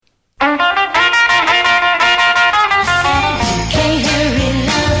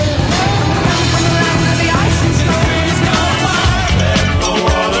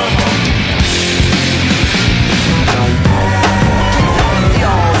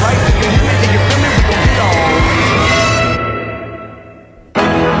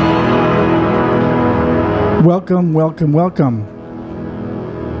Welcome, welcome, welcome.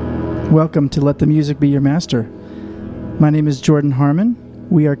 Welcome to Let the Music Be Your Master. My name is Jordan Harmon.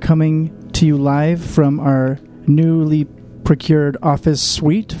 We are coming to you live from our newly procured office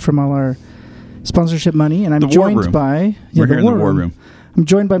suite from all our sponsorship money, and I'm joined by We're here in the War Room. I'm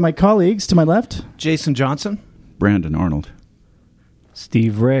joined by my colleagues to my left, Jason Johnson, Brandon Arnold,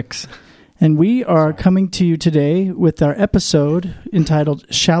 Steve Ricks, and we are coming to you today with our episode entitled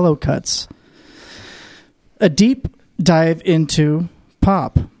Shallow Cuts. A deep dive into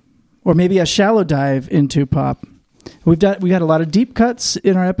pop, or maybe a shallow dive into pop. We got a lot of deep cuts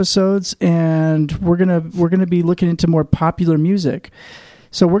in our episodes, and we're gonna be looking into more popular music.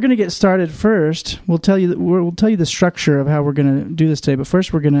 So we're gonna get started first. We'll tell you the structure of how we're gonna do this today. But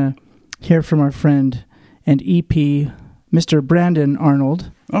first, we're gonna hear from our friend and EP, Mr. Brandon Arnold.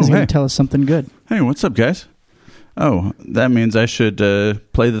 He's gonna tell us something good. Hey, what's up, guys? Oh, that means I should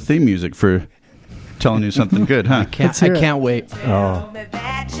play the theme music for telling you something good, huh? I can't wait. Oh.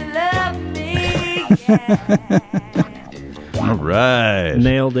 All right.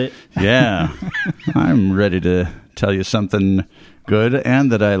 Nailed it. Yeah. I'm ready to tell you something good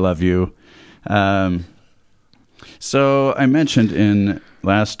and that I love you. So I mentioned in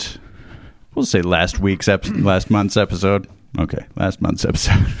last month's episode. Okay, last month's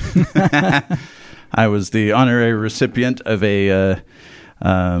episode. I was the honorary recipient of a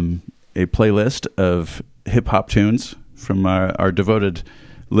playlist of hip-hop tunes from our devoted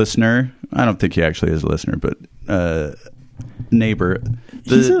listener. I don't think he actually is a listener, but neighbor.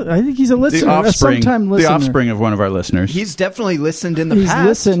 I think he's a listener, a sometime listener. The offspring of one of our listeners. He's definitely listened in the past. He's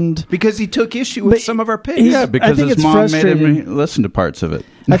listened. Because he took issue with some of our picks. Yeah, because his mom made him listen to parts of it.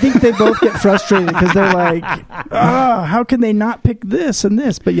 I think they both get frustrated because they're like, how can they not pick this and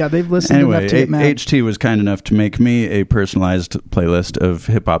this? But yeah, they've listened enough to get mad. HT was kind enough to make me a personalized playlist of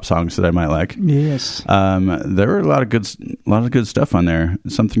hip-hop songs that I might like. Yes. There were a lot of good stuff on there.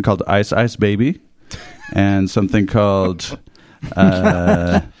 Something called Ice Ice Baby and something called...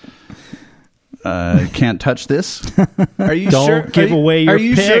 can't touch this. Are you Don't sure? give away your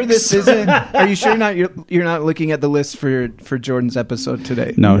picks. Sure this isn't? Are you sure you're not looking at the list for Jordan's episode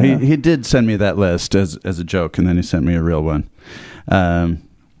today? No, yeah. he did send me that list as a joke, and then he sent me a real one. And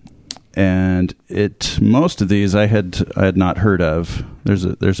most of these I had not heard of.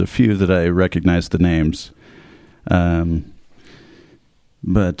 There's a few that I recognize the names,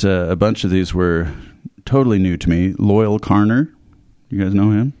 but a bunch of these were totally new to me. Loyal Carner, you guys know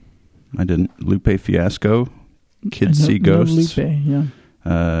him? I didn't. Lupe Fiasco, Kids See Ghosts. Lupe, yeah.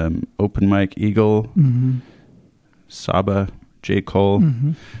 Open Mike Eagle, mm-hmm. Saba, J. Cole.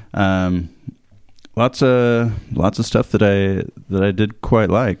 Mm-hmm. Lots of stuff that I did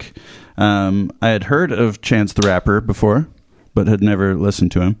quite like. I had heard of Chance the Rapper before, but had never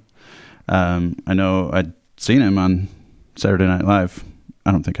listened to him. I know I'd seen him on Saturday Night Live.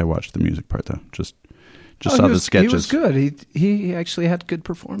 I don't think I watched the music part though. Just saw the sketches. He was good. He actually had good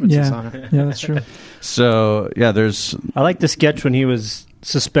performances on it. Yeah, that's true. So yeah, I like the sketch when he was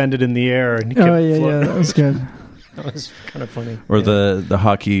suspended in the air and he kept floating. That was good. That was kind of funny. Or the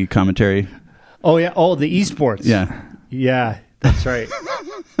hockey commentary. Oh yeah. Oh, the esports. Yeah, that's right.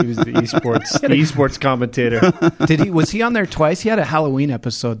 He was the esports commentator. Was he on there twice? He had a Halloween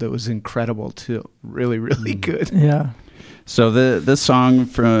episode that was incredible too. Really, really good. Yeah. So this song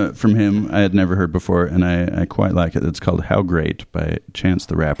from him I had never heard before, and I quite like it. It's called How Great by Chance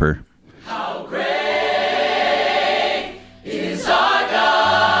the Rapper. How great is our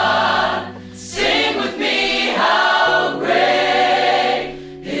God. Sing with me, how great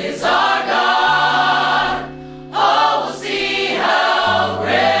is our God. Oh, we'll see how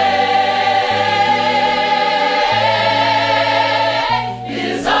great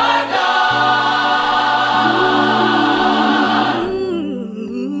is our God.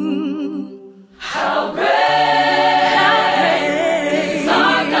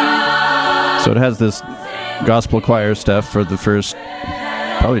 So it has this gospel choir stuff for the first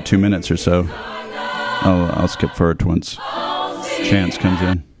probably 2 minutes or so. I'll skip forward to once Chance comes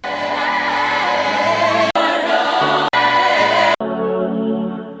in.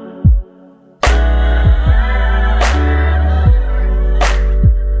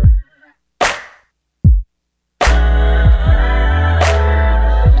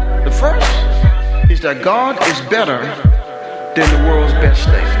 The first is that God is better than the world's best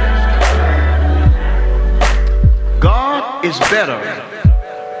thing. God is better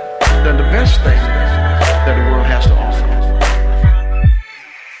than the best thing that the world has to offer.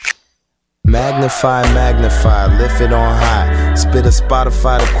 Magnify, lift it on high. Spit a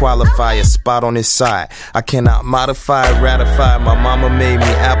Spotify to qualify a spot on his side. I cannot modify, ratify. My mama made me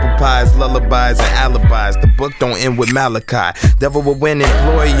apple pies, lullabies, and alibis. The book don't end with Malachi. Devil will win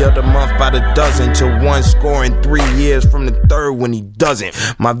employee of the month by the dozen, till one scoring 3 years from the third when he doesn't.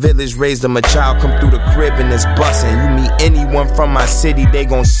 My village raised him a child, come through the crib and it's bussin'. You meet anyone from my city, they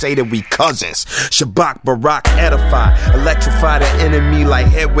gon' say that we cousins. Shabak, Barack, edify, electrify the enemy like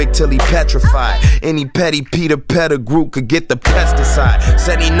Hedwig till he petrified. Any petty Peter Pettigrew could get the pesticide.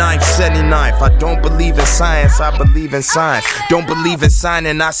 79th. I don't believe in science, I believe in science. Don't believe in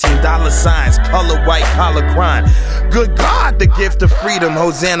signing, I seen dollar signs. Color white, collar crime. Good God, the gift of freedom.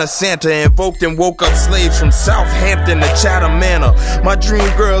 Hosanna Santa invoked and woke up slaves from Southampton to Chatham Manor. My dream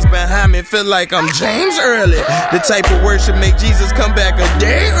girls behind me feel like I'm James Early. The type of worship make Jesus come back a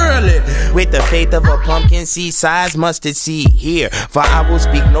day early. With the faith of a pumpkin seed-sized mustard seed here. For I will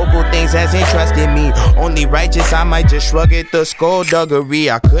speak noble things as entrusted me. Only righteous, I might just shrug at the skullduggery.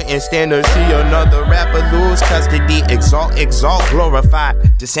 I couldn't stand to see another rapper lose custody. Exalt, glorify.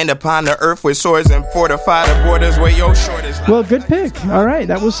 Descend upon the earth with swords and fortify the borders where your shortest. Well, good pick. All right,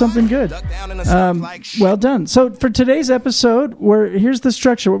 that was something good. Well done. So for today's episode, here's the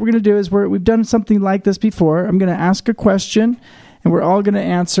structure. What we're going to do is we've done something like this before. I'm going to ask a question, and we're all going to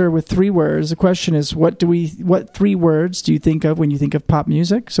answer with 3 words. The question is, what 3 words do you think of when you think of pop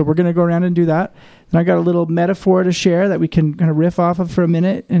music? So we're going to go around and do that. And I got a little metaphor to share that we can kind of riff off of for a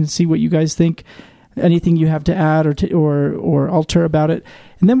minute and see what you guys think. Anything you have to add or alter about it.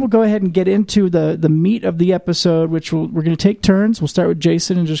 And then we'll go ahead and get into the meat of the episode, which we're going to take turns. We'll start with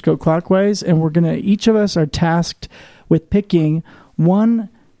Jason and just go clockwise. And each of us are tasked with picking one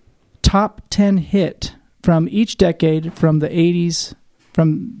top 10 hit from each decade, from the 80s,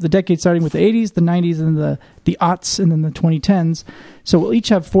 from the decade starting with the 80s, the 90s, and the aughts, and then the 2010s. So we'll each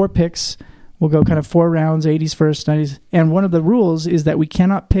have 4 picks. We'll go kind of 4 rounds, 80s first, 90s. And one of the rules is that we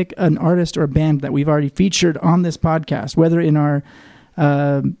cannot pick an artist or band that we've already featured on this podcast, whether in our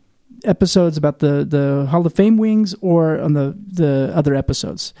episodes about the Hall of Fame wings or on the other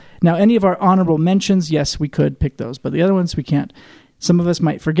episodes. Now, any of our honorable mentions, yes, we could pick those, but the other ones we can't. Some of us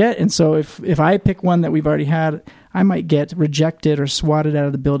might forget, and so if I pick one that we've already had, I might get rejected or swatted out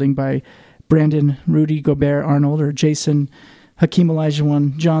of the building by Brandon, Rudy Gobert Arnold, or Jason Hakeem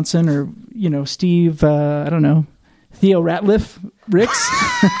Olajuwon Johnson, or Steve, I don't know, Theo Ratliff Ricks,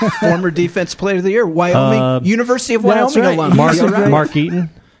 former defense player of the year, Wyoming, University of Wyoming alum, Mark Eaton.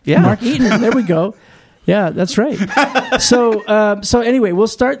 Yeah, Mark Eaton. There we go. Yeah, that's right. So anyway, we'll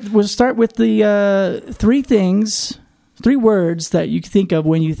start with the 3 words that you think of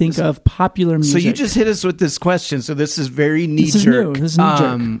when you think of popular music. So you just hit us with this question. So this is very knee-jerk. This is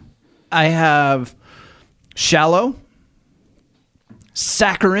knee-jerk. I have shallow,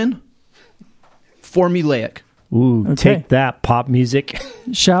 saccharine, formulaic. Ooh, okay. Take that, pop music.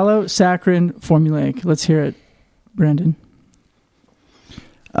 Shallow, saccharine, formulaic. Let's hear it, Brandon.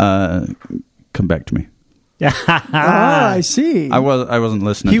 Come back to me. I see. I wasn't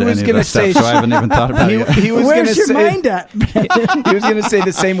listening to any of gonna that stuff, so I haven't even thought about it. He was Where's your mind at? He was going to say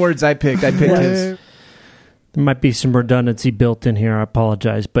the same words I picked. I picked his. There might be some redundancy built in here. I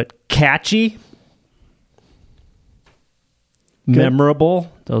apologize. But catchy,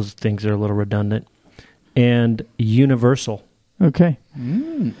 memorable, those things are a little redundant, and universal. Okay.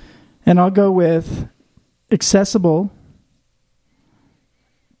 And I'll go with accessible,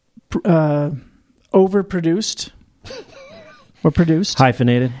 overproduced, or produced.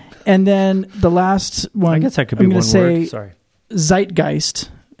 Hyphenated. And then the last one, I guess that could be I'm one say word. Sorry. Zeitgeist.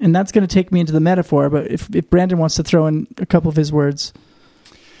 And that's going to take me into the metaphor, but if Brandon wants to throw in a couple of his words.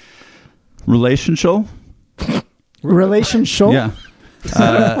 Relational? Relational? Yeah.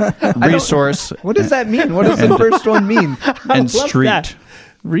 Resource. What does that mean? What does the first one mean? And street. that.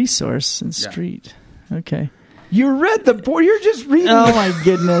 Resource and street. Okay. You read the board. You're just reading. Oh, my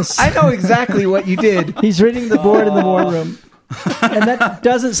goodness. I know exactly what you did. He's reading the board in the war room. And that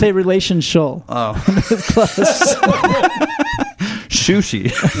doesn't say relational. Oh. That's close. Sushi.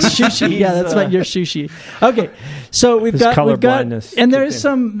 Sushi. Yeah, that's what your sushi. Okay. So we've got, blindness. and there is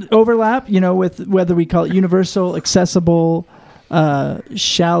some overlap, with whether we call it universal, accessible,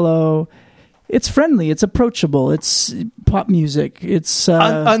 shallow. It's friendly. It's approachable. It's pop music. It's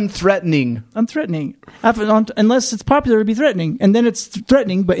unthreatening. Unthreatening. Unless it's popular, it'd be threatening, and then it's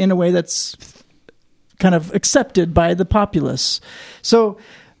threatening, but in a way that's kind of accepted by the populace. So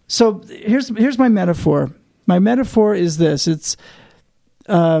here's my metaphor. My metaphor is this. It's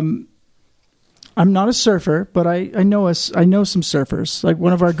I'm not a surfer, but I know I know some surfers. Like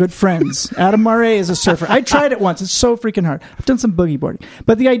one of our good friends, Adam Murray, is a surfer. I tried it once. It's so freaking hard. I've done some boogie boarding,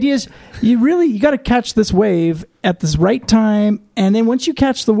 but the idea is you got to catch this wave at this right time, and then once you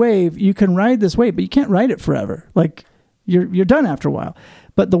catch the wave, you can ride this wave, but you can't ride it forever. Like you're done after a while.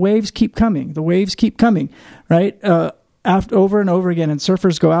 But the waves keep coming. The waves keep coming, right? Over and over again, and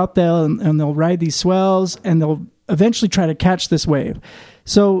surfers go out there and they'll ride these swells, and they'll eventually try to catch this wave.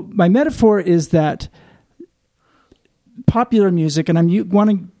 So my metaphor is that popular music, and I'm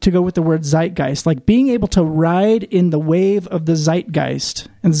wanting to go with the word zeitgeist, like being able to ride in the wave of the zeitgeist.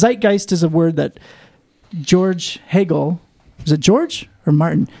 And zeitgeist is a word that George Hegel, was it George or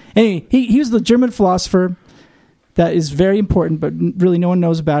Martin? Anyway, he was the German philosopher that is very important, but really no one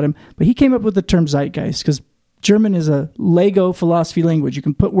knows about him. But he came up with the term zeitgeist because German is a Lego philosophy language. You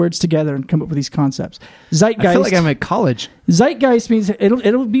can put words together and come up with these concepts. Zeitgeist. I feel like I'm at college. Zeitgeist means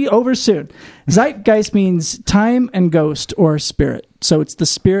it'll be over soon. Zeitgeist means time and ghost or spirit. So it's the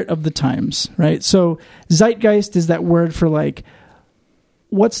spirit of the times, right? So zeitgeist is that word for like,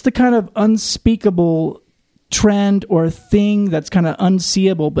 what's the kind of unspeakable trend or thing that's kind of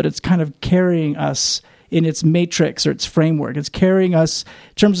unseeable, but it's kind of carrying us in its matrix or its framework. It's carrying us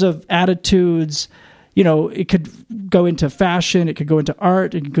in terms of attitudes. You know, it could go into fashion, it could go into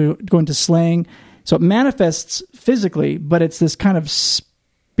art, it could go into slang. So it manifests physically, but it's this kind of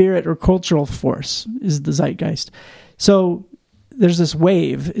spirit or cultural force is the zeitgeist. So there's this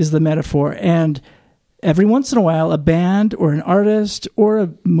wave is the metaphor. And every once in a while, a band or an artist or a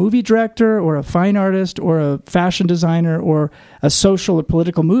movie director or a fine artist or a fashion designer or a social or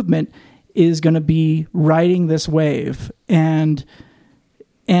political movement is going to be riding this wave. And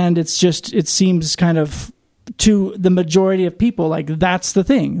it's just, it seems kind of to the majority of people, like that's the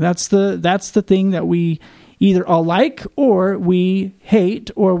thing. That's the thing that we either all like or we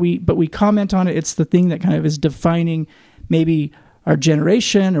hate but we comment on it. It's the thing that kind of is defining maybe our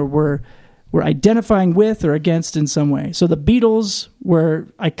generation or we're identifying with or against in some way. So the Beatles were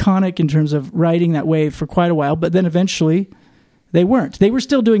iconic in terms of riding that wave for quite a while, but then eventually they weren't. They were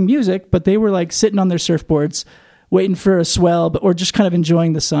still doing music, but they were like sitting on their surfboards waiting for a swell, or just kind of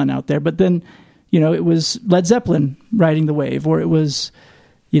enjoying the sun out there. But then, it was Led Zeppelin riding the wave, or it was,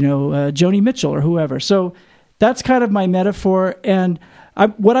 Joni Mitchell or whoever. So that's kind of my metaphor. And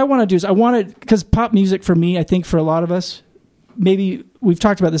what I want to do is because pop music for me, I think for a lot of us, maybe we've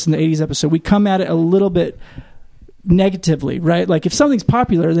talked about this in the 80s episode, we come at it a little bit negatively, right? Like if something's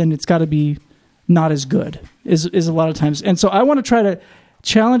popular, then it's got to be not as good is a lot of times. And so I want to try to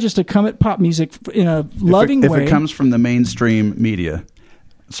challenge us to come at pop music in a loving way. If it comes from the mainstream media,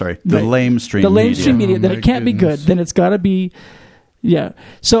 the lamestream media, then it can't be good. Then it's got to be, yeah.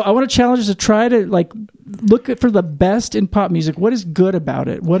 So I want to challenge us to try to like look for the best in pop music. What is good about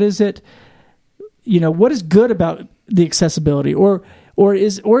it? What is it? What is good about the accessibility, or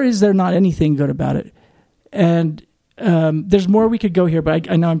is there not anything good about it? And there's more we could go here,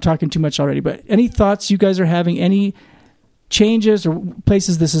 but I know I'm talking too much already. But any thoughts you guys are having? Any changes or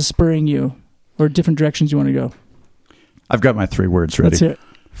places this is spurring you, or different directions you want to go? I've got my 3 words ready. Let's hear it.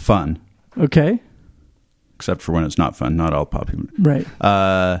 Fun. Okay. Except for when it's not fun. Not all popular. Right.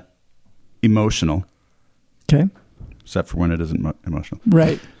 Emotional. Okay. Except for when it isn't emotional.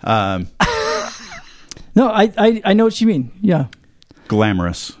 Right. No, I know what you mean. Yeah.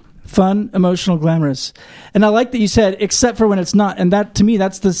 Glamorous. Fun, emotional, glamorous. And I like that you said, except for when it's not. And that, to me,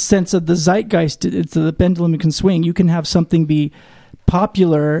 that's the sense of the zeitgeist. It's the pendulum can swing. You can have something be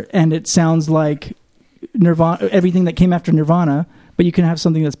popular and it sounds like Nirvana, everything that came after Nirvana, but you can have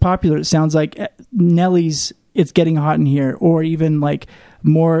something that's popular. It sounds like Nelly's It's Getting Hot in Here, or even like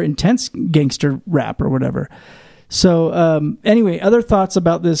more intense gangster rap or whatever. So anyway, other thoughts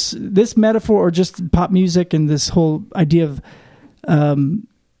about this metaphor or just pop music and this whole idea of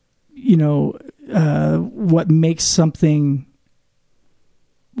what makes something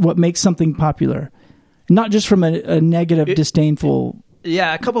popular, not just from a negative, disdainful.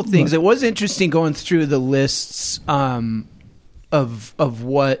 Yeah, a couple of things. It was interesting going through the lists of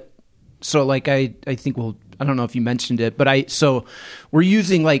what. So, like, I think I don't know if you mentioned it, but so we're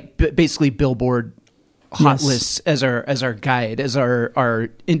using like basically Billboard hot lists as our guide, as our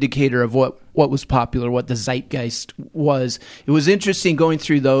indicator of what was popular, what the zeitgeist was. It was interesting going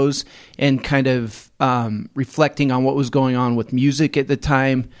through those and kind of reflecting on what was going on with music at the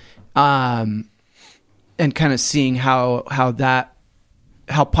time, and kind of seeing how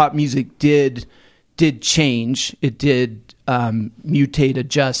pop music did change. It did mutate,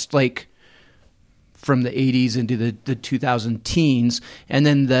 adjust, like from the 80s into the 2000 teens. And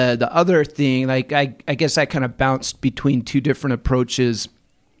then the other thing, like I guess I kind of bounced between 2 different approaches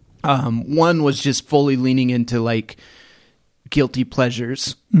One was just fully leaning into like guilty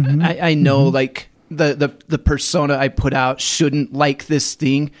pleasures. Mm-hmm. I know like the persona I put out shouldn't like this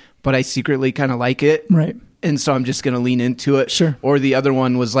thing, but I secretly kind of like it. Right. And so I'm just going to lean into it. Sure. Or the other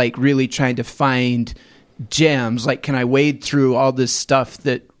one was like really trying to find gems. Like, can I wade through all this stuff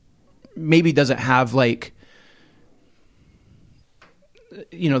that maybe doesn't have like,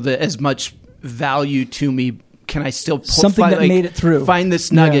 as much value to me? Can I still something that made it through? Find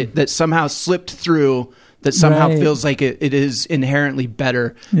this nugget that somehow slipped through, that somehow feels like it is inherently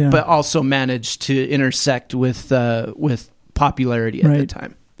better, but also managed to intersect with popularity at the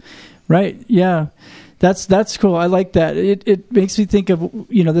time. Right. Yeah. That's cool. I like that. It makes me think of,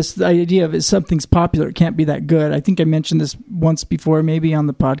 this idea of if something's popular, it can't be that good. I think I mentioned this once before, maybe on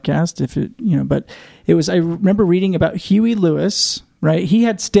the podcast, but I remember reading about Huey Lewis, right? He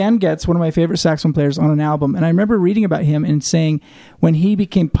had Stan Getz, one of my favorite saxophone players, on an album. And I remember reading about him and saying when he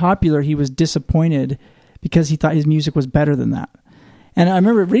became popular, he was disappointed because he thought his music was better than that. And I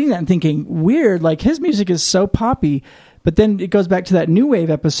remember reading that and thinking, weird, like his music is so poppy. But then it goes back to that New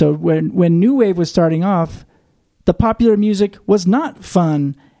Wave episode when New Wave was starting off, the popular music was not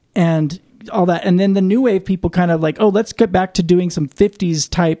fun and all that. And then the New Wave people kind of like, oh, let's get back to doing some 50s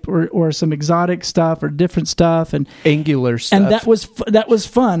type or some exotic stuff or different stuff and angular stuff. And that was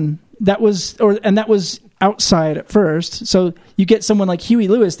fun. That was outside at first. So you get someone like Huey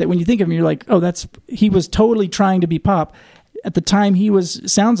Lewis that when you think of him, you're like, oh, he was totally trying to be pop. At the time he was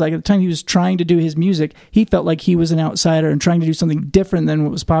trying to do his music, he felt like he was an outsider and trying to do something different than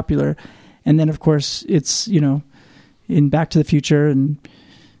what was popular. And then of course it's, in Back to the Future, and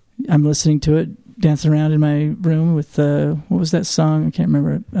I'm listening to it, dancing around in my room with, what was that song? I can't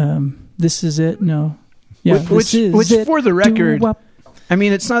remember it. This Is It. No. Yeah. Which for the record, I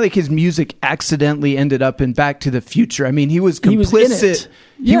mean, it's not like his music accidentally ended up in Back to the Future. I mean, he was complicit.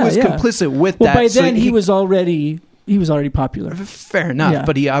 He was complicit with that. By then he was already popular. Fair enough,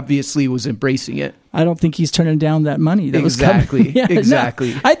 but he obviously was embracing it. I don't think he's turning down that money. Exactly. No,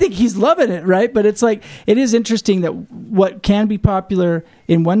 I think he's loving it, right? But it's like, it is interesting that what can be popular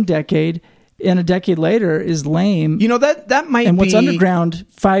in one decade and a decade later is lame. That might be... And what's underground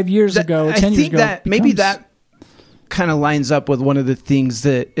 5 years ago, 10 years ago... that maybe that kind of lines up with one of the things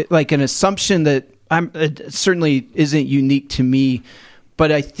that, like an assumption that it certainly isn't unique to me,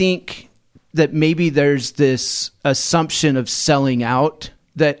 but I think that maybe there's this assumption of selling out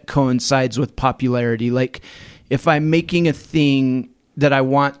that coincides with popularity. Like, if I'm making a thing that I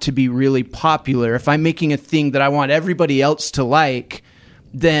want to be really popular, if I'm making a thing that I want everybody else to like,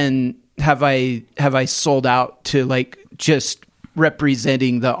 then have I sold out to like just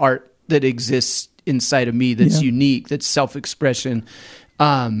representing the art that exists inside of me that's unique, that's self-expression.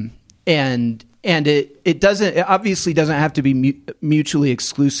 And it obviously doesn't have to be mutually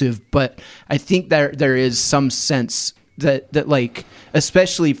exclusive, but I think there is some sense that like,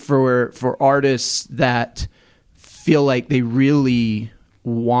 especially for artists that feel like they really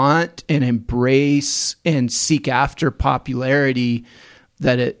want and embrace and seek after popularity,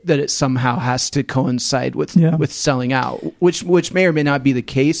 that it somehow has to coincide with selling out, which may or may not be the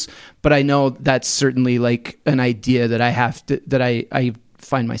case, but I know that's certainly like an idea that I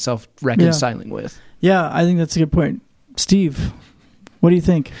find myself reconciling with. Yeah, I think that's a good point. Steve, what do you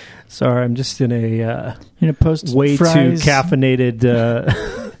think? Sorry, I'm just in a post way fries. too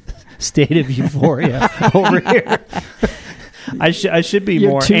caffeinated state of euphoria over here. I should be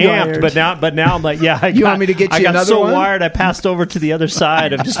more amped, but now I'm like, you want me to get you another one? I got so wired, I passed over to the other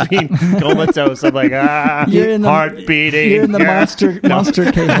side of just being comatose. I'm like, heart beating. You're in the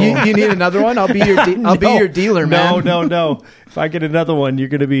monster cave. You need another one? I'll be your dealer, man. No. If I get another one, you're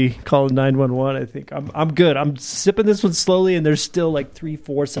going to be calling 911. I think I'm good. I'm sipping this one slowly, and there's still like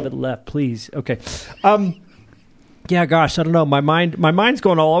 3/4 of it left. Please, okay. Yeah, gosh, I don't know. My mind's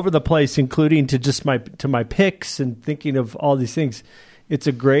going all over the place, including to my picks and thinking of all these things. This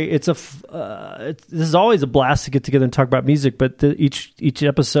is always a blast to get together and talk about music, but each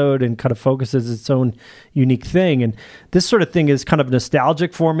episode and kind of focuses its own unique thing. And this sort of thing is kind of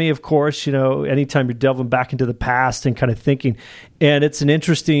nostalgic for me, of course, anytime you're delving back into the past and kind of thinking. And it's an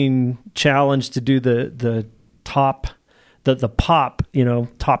interesting challenge to do the pop,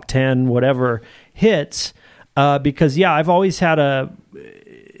 top 10, whatever hits. Because I've always had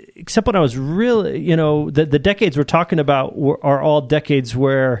except when I was really, the decades we're talking about are all decades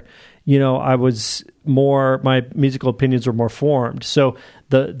where, I was my musical opinions were more formed. So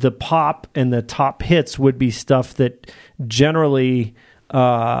the pop and the top hits would be stuff that generally,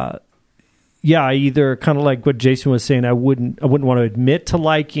 either kind of like what Jason was saying, I wouldn't want to admit to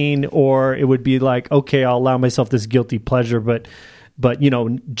liking, or it would be like, okay, I'll allow myself this guilty pleasure, but but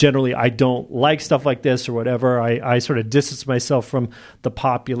generally I don't like stuff like this or whatever. I sort of distance myself from the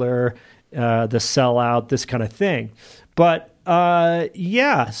popular, the sellout, this kind of thing. But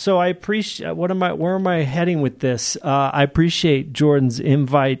so I appreciate. Where am I heading with this? I appreciate Jordan's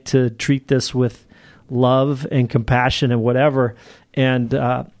invite to treat this with love and compassion and whatever. And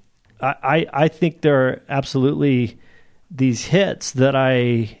I think there are absolutely these hits that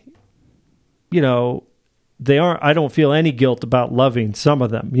I don't feel any guilt about loving some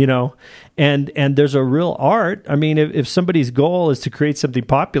of them, and there's a real art. I mean, if somebody's goal is to create something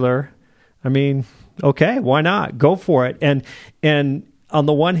popular, I mean, okay, why not? Go for it. And on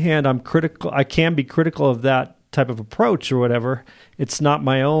the one hand, I'm critical. I can be critical of that type of approach or whatever. It's not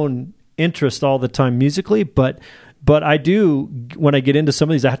my own interest all the time musically, but I do, when I get into some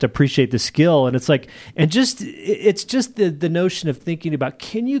of these, I have to appreciate the skill. And it's just the notion of thinking about,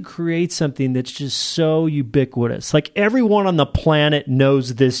 can you create something that's just so ubiquitous? Like everyone on the planet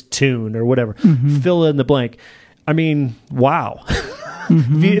knows this tune or whatever. Mm-hmm. Fill in the blank. I mean, wow.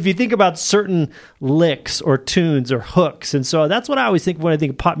 Mm-hmm. If you think about certain licks or tunes or hooks, and so that's what I always think when I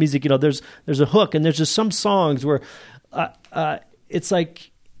think of pop music. There's a hook, and there's just some songs where it's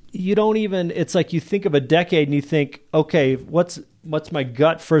like you don't even. It's like you think of a decade and you think, okay, what's my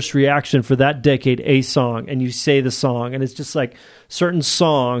gut first reaction for that decade? A song, and you say the song, and it's just like certain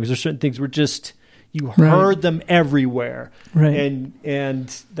songs or certain things were just. You heard them everywhere, right?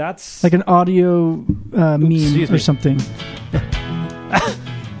 And that's like an audio meme or something.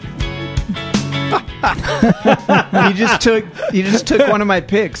 You just took one of my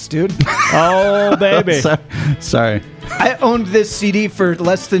picks, dude. Oh, baby. Sorry. I owned this CD for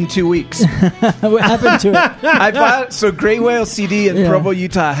less than 2 weeks. What happened to it? Gray Whale CD in Provo,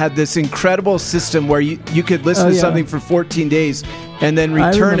 Utah had this incredible system where you could listen to something for 14 days and then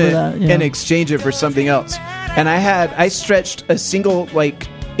return it and exchange it for something else. And I stretched a single like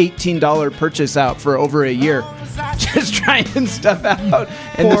 $18 purchase out for over a year, just trying stuff out.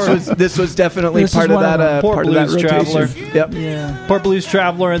 And this was definitely part of that Blues Traveler. Yep. Yeah. Poor Blues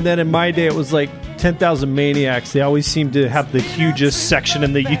Traveler, and then in my day it was like 10,000 Maniacs. They always seem to have the hugest section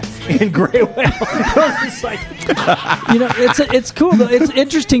in Gray Whale. It's like, it's cool though. It's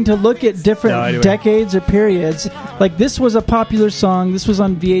interesting to look at different decades or periods. Like this was a popular song. This was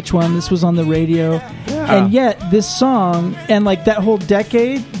on VH1. This was on the radio, and yet this song and like that whole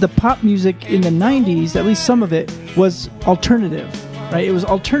decade, the pop music in the 90s, at least some of it was alternative. Right, it was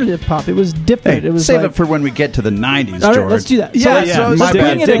alternative pop. It was different. Hey, it was save it for when we get to the 90s, George. All right, let's do that. So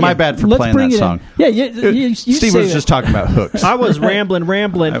my bad for playing that song. Yeah, you Steve was just talking about hooks. I was rambling,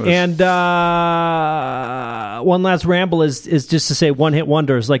 and one last ramble is just to say one hit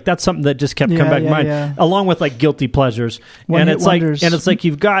wonders. Like that's something that just kept coming back to mind, along with like guilty pleasures. It's like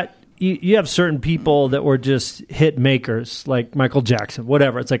you've got. You have certain people that were just hit makers, like Michael Jackson,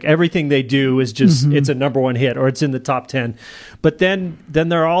 whatever. It's like everything they do is just, it's a number one hit or it's in the top 10. But then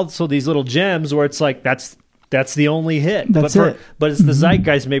there are also these little gems where it's like, that's the only hit. But it's the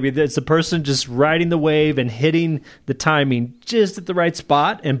zeitgeist maybe. It's the person just riding the wave and hitting the timing just at the right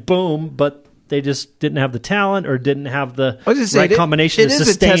spot and boom, but they just didn't have the talent or didn't have the right combination to sustain it.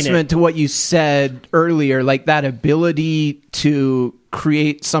 It is a testament to what you said earlier, like that ability to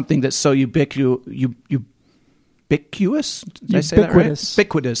create something that's so ubiquitous. Did I say that right?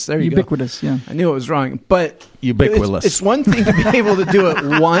 Ubiquitous. There you go. Ubiquitous, yeah. I knew it was wrong. But ubiquitous. It's one thing to be able to do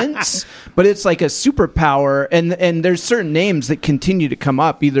it once, but it's like a superpower. And there's certain names that continue to come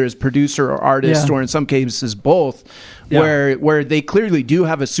up, either as producer or artist, or in some cases both, where they clearly do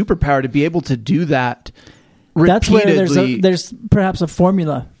have a superpower to be able to do that repeatedly. That's where there's perhaps a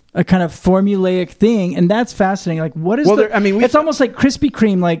formula. A kind of formulaic thing, and that's fascinating. Like, what is it's almost like Krispy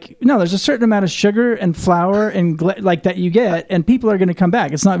Kreme. Like, no, there's a certain amount of sugar and flour and like that you get, and people are going to come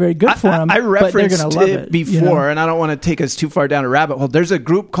back. It's not very good for them. I referenced but they're going to love it before, and I don't want to take us too far down a rabbit hole. There's a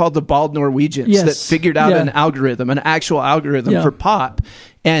group called the Bald Norwegians that figured out an actual algorithm for pop,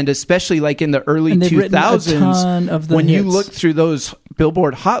 and especially like in the early 2000s, when you look through those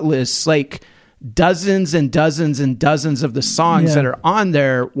Billboard hot lists, like. Dozens and dozens and dozens of the songs that are on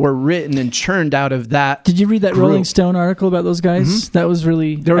there were written and churned out of that. Did you read that Rolling Stone article about those guys? Mm-hmm. That was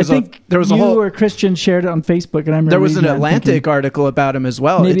really. I think you or Christian shared it on Facebook, and I remember there was an Atlantic article about him as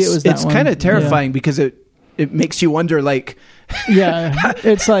well. Maybe it was that one. It's kind of terrifying because it makes you wonder, like, Yeah,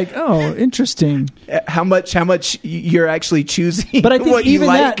 it's like, oh, interesting. How much you're actually choosing. But I think what you even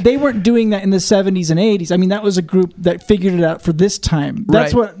like. that, they weren't doing that in the 70s and 80s. I mean, that was a group that figured it out for this time.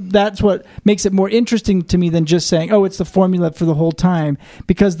 That's Right. that's what makes it more interesting to me than just saying, oh, it's the formula for the whole time.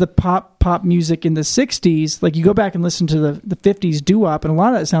 Because the pop music in the 60s, like you go back and listen to the 50s doo-wop, and a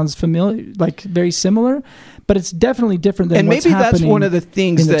lot of that sounds familiar, like very similar, but it's definitely different than and what's maybe that's happening one of the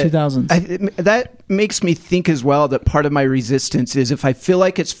things in the that 2000s. that makes me think as well that part of my resistance is if I feel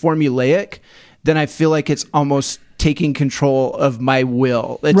like it's formulaic, then I feel like it's almost taking control of my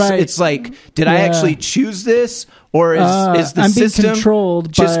will. It's like, did I actually choose this, or is the I'm being system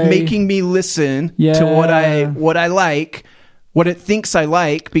controlled just by- making me listen to what I like, what it thinks I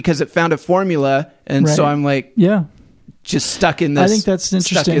like, because it found a formula, and so I'm like, yeah. just stuck in this. I think that's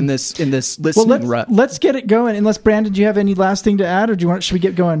interesting. Stuck in this listening rut. Let's get it going. Unless Brandon, do you have any last thing to add, or should we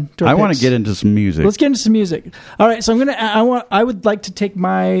get going? To our I want to picks? get into some music. Let's get into some music. All right, so I would like to take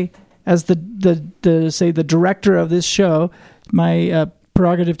my, as the director of this show, my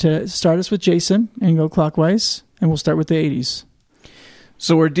prerogative to start us with Jason and go clockwise, and we'll start with the 80s.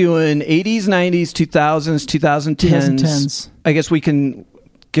 So we're doing 80s, 90s, 2000s, 2010s. I guess we can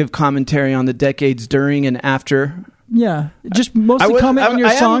give commentary on the decades during and after. Yeah, just mostly comment on your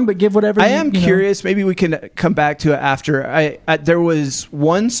song, but give whatever. I am curious. Maybe we can come back to it after. There was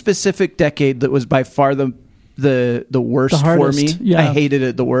one specific decade that was by far the worst for me. Yeah. I hated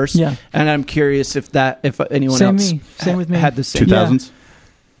it the worst. Yeah. And I'm curious if anyone else Same with me. had the same. 2000s. Yeah.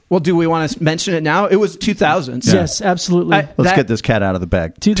 Well, do we want to mention it now? It was 2000s. Yeah. Yes, absolutely. Let's get this cat out of the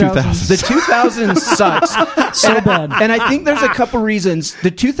bag. 2000s. The 2000s sucks So bad. and I think there's a couple reasons.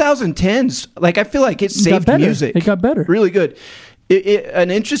 The 2010s, like I feel like it saved better. music. It got better. Really good. An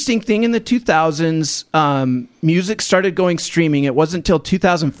interesting thing in the 2000s, music started going streaming. It wasn't until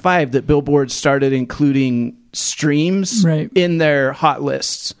 2005 that Billboard started including streams in their hot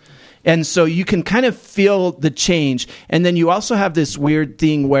lists. And so you can kind of feel the change. And then you also have this weird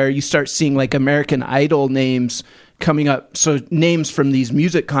thing where you start seeing like American Idol names coming up. So names from these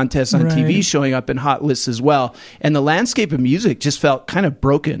music contests on TV showing up in hot lists as well. And the landscape of music just felt kind of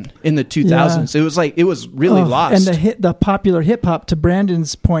broken in the 2000s. Yeah. It was really lost. And the popular hip hop, to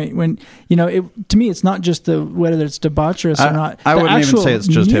Brandon's point, when, to me, it's not just whether it's debaucherous or not. I wouldn't even say it's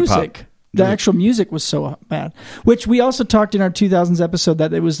just hip hop. The actual music was so bad, which we also talked in our 2000s episode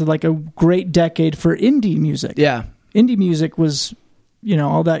that it was like a great decade for indie music. Yeah. Indie music was,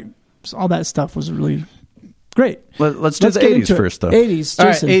 all that stuff was really great. Let's do the 80s first, though. 80s. All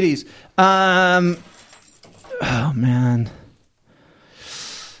right, Jason. 80s. Oh, man.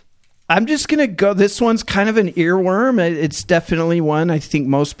 I'm just going to go. This one's kind of an earworm. It's definitely one I think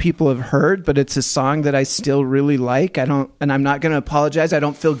most people have heard, but it's a song that I still really like. And I'm not going to apologize. I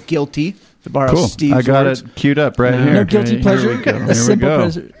don't feel guilty to borrow Steve's I got words. it queued up right here. No guilty pleasure. Here we go. A Here we simple go.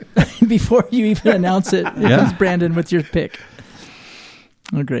 pleasure. Before you even announce it, it was Brandon with your pick.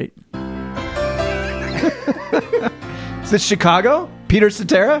 Oh, great. Is this Chicago? Peter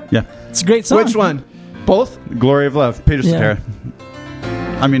Cetera? Yeah. It's a great song. Which one? Both? Glory of Love, Peter Cetera.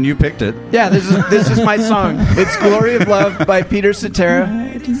 I mean, you picked it. Yeah, this is my song. It's Glory of Love by Peter Cetera.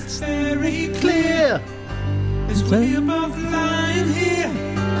 It's very clear. It's way above the line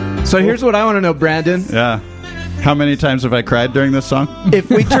here. So here's what I want to know, Brandon. Yeah. How many times have I cried during this song? If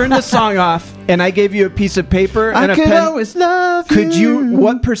we turned the song off and I gave you a piece of paper and a pen, always love could you?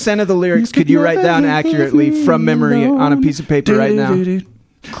 What percent of the lyrics could you write down accurately from memory on a piece of paper right now?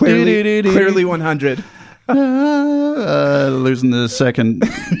 Clearly 100. Losing the second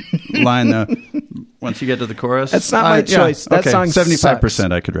line though. Once you get to the chorus, That's not my choice. That song 75% sucks.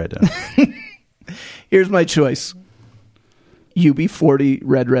 I could write down. Here's my choice. UB40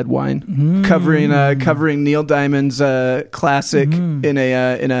 Red Wine, covering Neil Diamond's classic in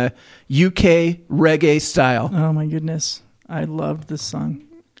a UK reggae style. Oh my goodness, I loved this song.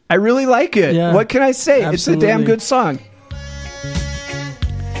 I really like it. Yeah, what can I say? absolutely. It's a damn good song.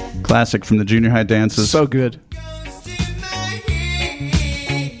 Classic from the junior high dances. So good.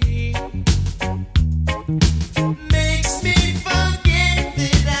 Makes me forget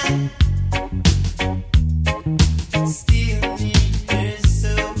that I still need her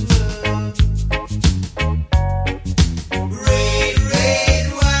so. Red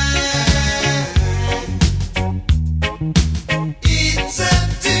wine. It's up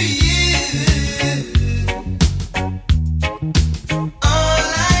to you. All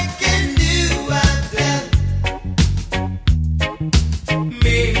I can do, I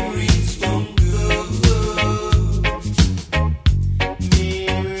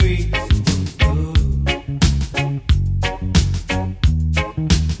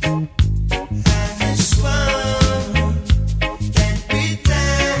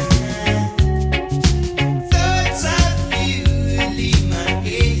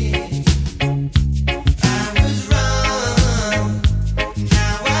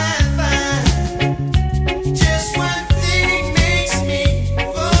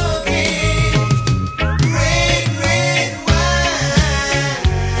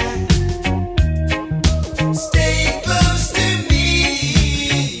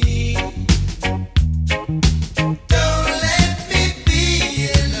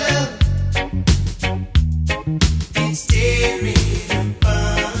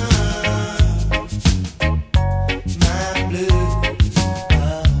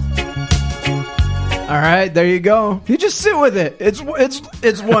right, there you go. You just sit with it.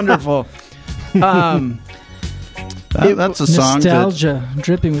 It's wonderful. That's a song that, Nostalgia,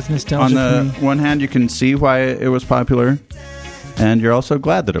 dripping with nostalgia. on the for me. one hand, you can see why it was popular, and you're also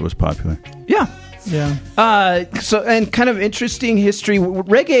glad that it was popular. Yeah. Yeah. So, and kind of interesting history.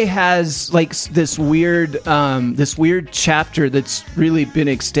 Reggae has like this weird chapter that's really been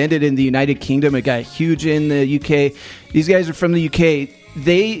extended in the United Kingdom. It got huge in the UK. These guys are from the UK.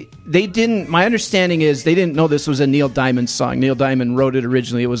 They didn't. My understanding is they didn't know this was a Neil Diamond song. Neil Diamond wrote it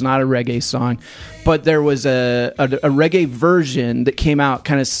originally. It was not a reggae song, but there was a reggae version that came out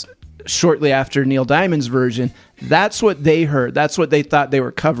kind of shortly after Neil Diamond's version. That's what they heard. That's what they thought they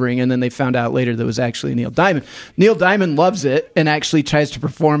were covering, and then they found out later that it was actually Neil Diamond. Neil Diamond loves it and actually tries to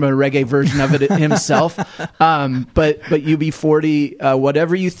perform a reggae version of it himself. But UB40,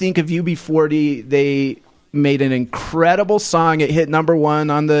 whatever you think of UB40, they made an incredible song. It hit number 1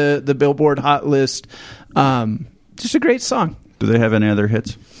 on the Billboard Hot list. Just a great song. Do they have any other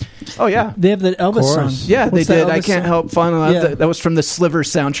hits? Oh, yeah. They have the Elvis song. Yeah, What's they that did. I Elvis Can't song? Help Falling. Yeah. That was from the Sliver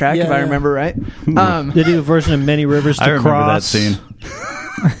soundtrack, Yeah, if I yeah. remember right. They do a version of Many Rivers to I remember Cross. that scene.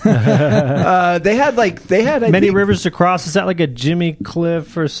 They had I Many think- Rivers to Cross. Is that like a Jimmy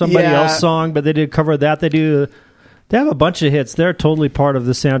Cliff or somebody Yeah. else song? But they did cover that. They have a bunch of hits. They're totally part of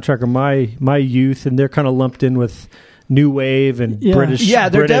the soundtrack of my youth, and they're kind of lumped in with new wave and Yeah. British, Yeah,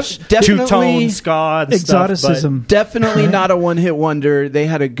 they're British definitely two-tone ska and Exoticism. Definitely not a one-hit wonder. They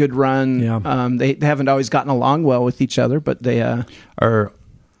had a good run. Yeah. They haven't always gotten along well with each other, but they Are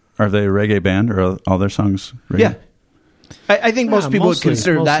they a reggae band, or are all their songs reggae? yeah. I think most people mostly, would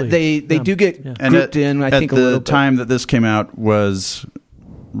consider that. mostly. They Yeah. do get Yeah. And grouped in. I think at a little the time that this came out, was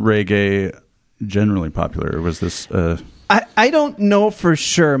reggae generally popular, or was this? I don't know for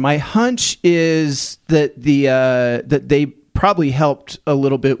sure. My hunch is that that they probably helped a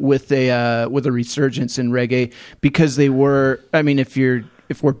little bit with a resurgence in reggae, because they were. I mean, if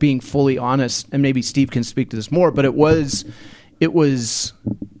we're being fully honest, and maybe Steve can speak to this more, but it was.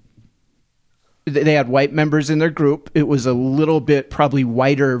 They had white members in their group. It was a little bit probably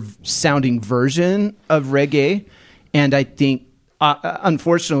whiter sounding version of reggae, and I think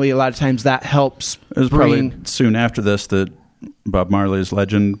unfortunately a lot of times that helps. It was probably soon after this that Bob Marley's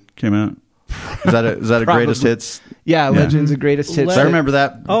Legend came out. Is that a Probably. greatest hits? Yeah, Legend's the greatest hits. I remember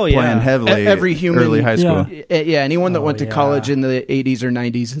that playing heavily. Every human, early high school. Yeah, anyone that went to yeah. college in the 80s or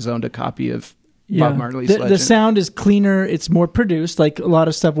 90s has owned a copy of Bob Marley's the Legend. sound is cleaner. It's more produced. Like a lot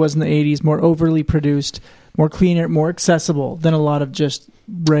of stuff was in the 80s, more overly produced, more cleaner, more accessible than a lot of just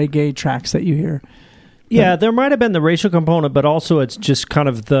reggae tracks that you hear. Yeah, there might have been the racial component, but also it's just kind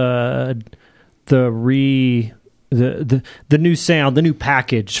of the new sound, the new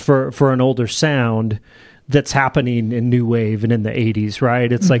package for an older sound that's happening in new wave and in the 80s, right?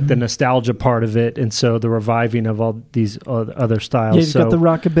 It's like the nostalgia part of it, and so the reviving of all these other styles. Yeah, you've got the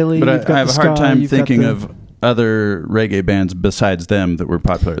rockabilly. But you've got I have the a hard ska, time you've got thinking the- of other reggae bands besides them that were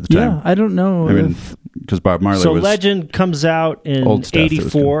popular at the time. Yeah, I don't know. I mean, if, because Bob Marley So was Legend comes out in old stuff that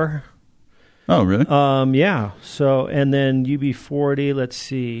was '84. Oh, really? Yeah. So and then UB40. Let's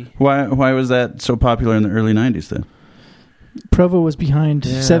see. Why was that so popular in the early '90s then? Provo was behind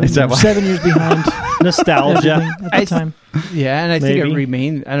Yeah. 7 Is that why? 7 years behind Nostalgia. everything at the time. yeah, and I think it Maybe.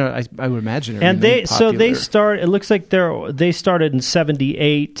 remained. I would imagine. It And remained they popular. start. It looks like they started in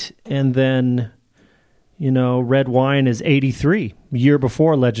 '78, and then Red Wine is '83, year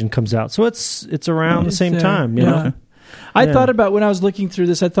before Legend comes out. So it's around the same time. You know. I Yeah. thought about when I was looking through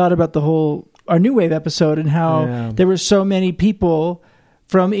this. I thought about our New Wave episode and how Yeah. there were so many people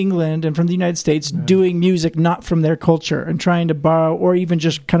from England and from the United States doing music not from their culture and trying to borrow or even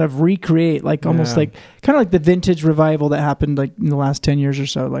just kind of recreate, like almost Yeah. like kind of like the vintage revival that happened like in the last 10 years or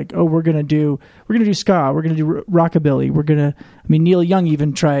so. Like, oh, we're gonna do ska, we're gonna do rockabilly, Neil Young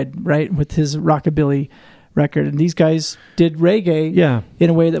even tried, right, with his rockabilly record, and these guys did reggae Yeah. in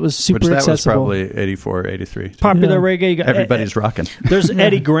a way that was super Which that accessible. was probably 84, 83. Popular Yeah. reggae. Everybody's rocking. There's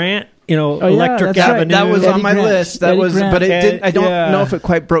Eddie Grant. yeah, Electric that's right. Avenue. That was Eddie on my Grant. list. That Eddie was, Grant. but it didn't. I don't Yeah. know if it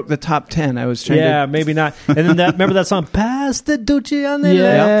quite broke the top 10. I was trying Yeah, to. maybe not. And then remember that song, "Pass the Doochie on the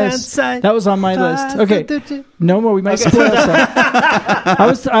left hand Yes, side." that was on my Pass list. Okay, the Doochie. no more. We might spoil stuff.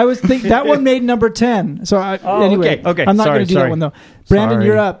 I was thinking that one made number 10. So anyway, okay. I'm not Sorry, going to do sorry. that one though. Brandon, Sorry.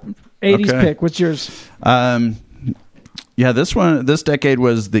 you're up. 80s Okay. pick. What's yours? Yeah, this decade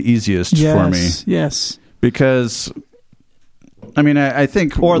was the easiest for me Yes. because, I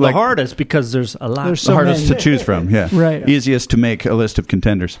think Or the like, hardest, because there's a lot. There's the so hardest many. to choose from. Yeah, Right. Easiest to make a list of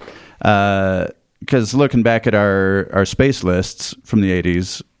contenders. Because looking back at our space lists from the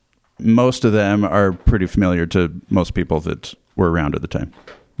 '80s, most of them are pretty familiar to most people that were around at the time.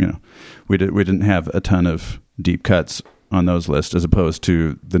 we didn't have a ton of deep cuts on those lists as opposed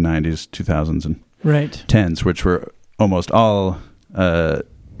to the 90s, 2000s, and Right. 10s, which were almost all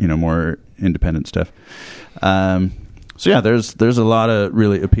more independent stuff. So yeah, there's a lot of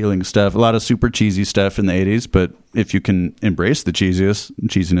really appealing stuff, a lot of super cheesy stuff in the 80s, but if you can embrace the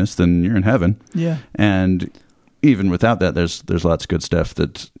cheesiness, then you're in heaven. Yeah. And even without that, there's lots of good stuff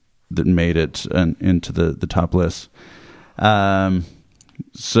that made it into the top lists.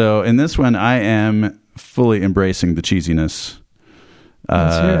 So in this one, I am fully embracing the cheesiness.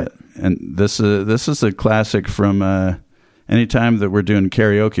 Let's hear it. And this is a classic from anytime that we're doing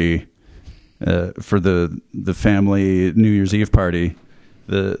karaoke for the family New Year's Eve party.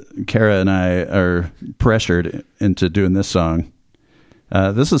 Kara and I are pressured into doing this song.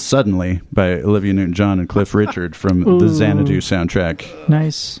 This is Suddenly by Olivia Newton-John and Cliff Richard from the Xanadu soundtrack.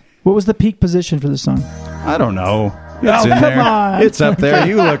 Nice. What was the peak position for this song? I don't know. It's in come there. on. It's up there.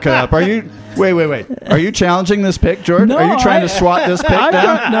 You look it up. Are you? Wait. Are you challenging this pick, George? No, Are you trying to swat this pick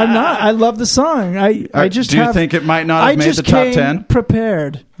down? I'm not. I love the song. I just do you think it might not have made the top 10?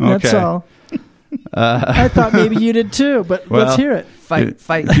 Prepared. That's Okay. all. I thought maybe you did too, but Well, let's hear it. Fight.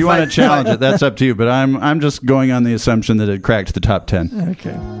 If you want to challenge it, that's up to you. But I'm just going on the assumption that it cracked the top 10.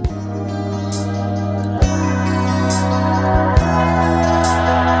 Okay.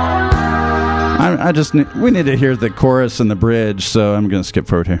 We need to hear the chorus and the bridge, so I'm going to skip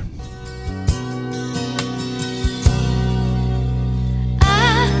forward here.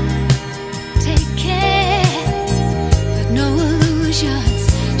 Take care that no illusions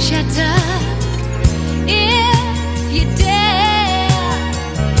shatter. If you dare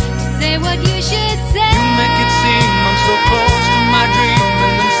to say what you should say, You make it seem I'm so close to my dream,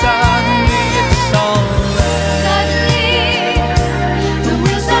 and then suddenly it's all there. suddenly the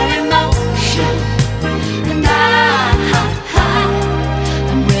wheels are in motion, and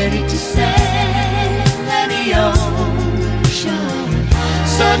I'm ready to sail any ocean.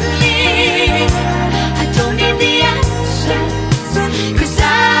 Suddenly I don't need the answers, 'cause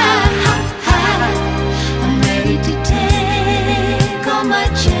I'm ready to take all my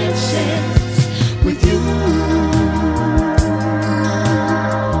chances with you.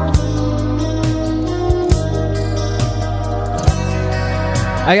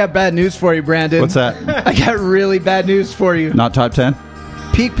 I got bad news for you, Brandon. What's that? I got really bad news for you. Not top 10?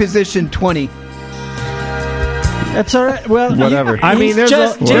 Peak position 20. That's all right. Well, Whatever. I mean, there's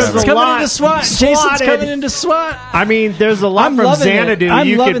Jason's a coming lot into SWAT. Jason's slotted. coming into SWAT. I mean, there's a lot I'm from loving it. Xanadu. I'm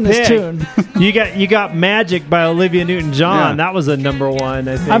you loving could this pick. tune. You got Magic by Olivia Newton-John. Yeah. That was a number one.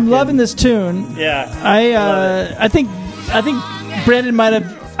 I think. I'm loving this tune. Yeah. I think Brandon might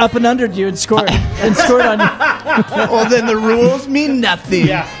have up and undered you and scored on you. Well, then the rules mean nothing.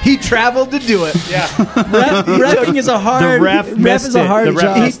 Yeah. He traveled to do it. Refing is a hard. ref ref missed is a it. hard The ref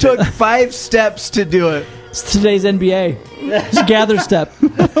job. He missed took 5 steps to do it. It's today's NBA. It's a gather step.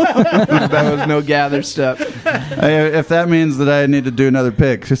 That was no gather step. If that means that I need to do another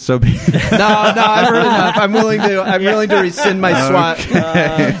pick, so be it. No, I've heard enough. I'm willing to rescind my SWAT.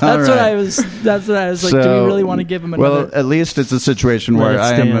 That's what I was. That's what I was like. Do we really want to give him another? Well, at least it's a situation Let where it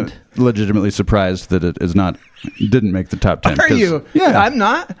I am stand. legitimately surprised that it didn't make the top 10. Are 'cause- you? Yeah. I'm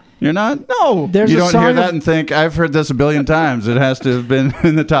not. You're not? No. There's You a don't song hear that of- and think, I've heard this a billion times. It has to have been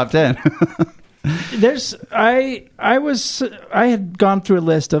in the top 10. There's I had gone through a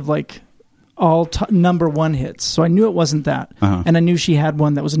list of like all number one hits, so I knew it wasn't that, Uh-huh. and I knew she had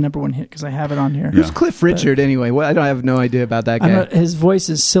one that was a number one hit because I have it on here. Yeah. Who's Cliff Richard anyway? Well, I don't have no idea about that guy. His voice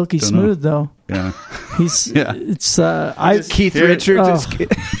is silky Don't know. smooth though. Yeah. He's Yeah. it's Keith Here- Richards. oh. is-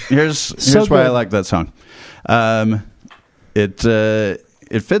 Here's So why I good. like that song.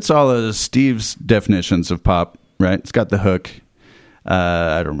 It fits all of Steve's definitions of pop, right? It's got the hook.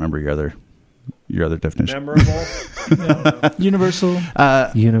 I don't remember your other definition. Memorable. universal.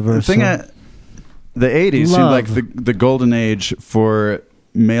 Universal. The 80s seemed Love. like the golden age for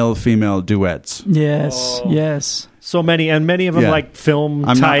male-female duets. Yes, Oh. yes. So many, and many of them Yeah. like film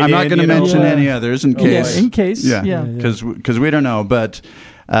I'm tied not in, going to you know? mention Yeah. any others in Yeah, case. in case. Yeah. because we don't know. But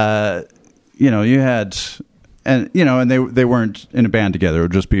you had, and they weren't in a band together. It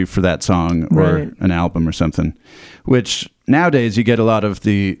would just be for that song or Right. an album or something. Which nowadays you get a lot of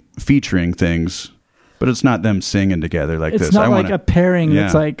the featuring things, but it's not them singing together like It's this. not I like wanna- a pairing. Yeah.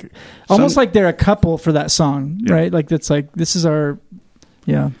 It's like almost Some- like they're a couple for that song, Yeah. right? Like it's like this is our,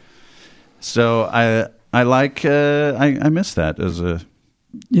 yeah. So I like I miss that as a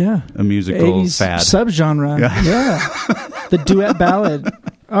Yeah. musical 80s fad. subgenre. Yeah. Yeah. The duet ballad.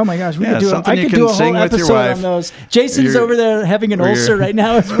 Oh my gosh, we Yeah, could do. something I you could can do a sing whole with your episode wife. on those. Jason's You're- over there having an or ulcer you're- right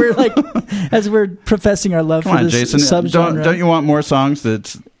now as we're as we're professing our love Come for on, this Jason. subgenre. Don't you want more songs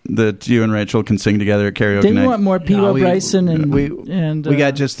that you and Rachel can sing together at karaoke Didn't night? you want more P.O. No, we- Bryson and we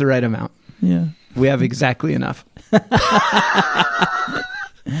got just the right amount. yeah. We have exactly enough.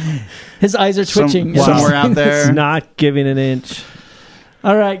 His eyes are twitching. Somewhere out there. It's not giving an inch.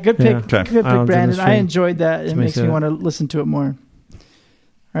 All right, good pick, Yeah. Okay. good Islands pick, in Brandon. the I Stream. enjoyed that. It Let's makes make me it- want to listen to it more.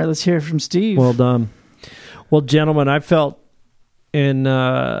 All right, let's hear from Steve. Well done. Well, gentlemen, I felt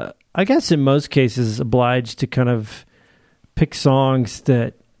I guess in most cases, obliged to kind of pick songs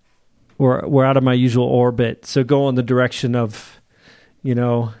that were out of my usual orbit. So go in the direction of,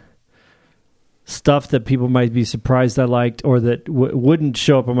 stuff that people might be surprised I liked, or that wouldn't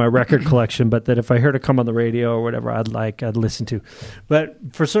show up on my record collection, but that if I heard it come on the radio or whatever, I'd listen to. But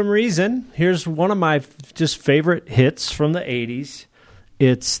for some reason, here's one of my just favorite hits from the 80s.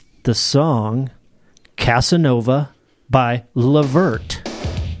 It's the song Casanova by Levert.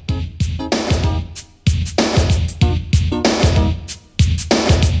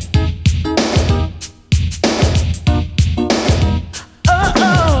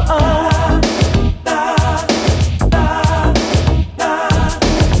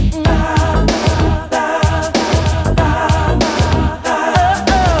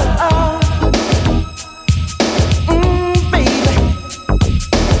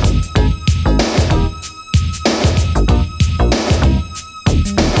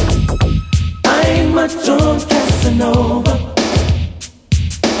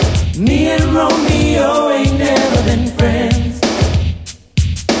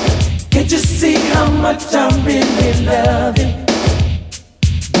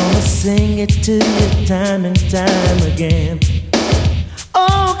 Sing it to you time and time again.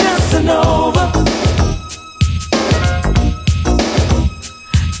 Oh, Casanova,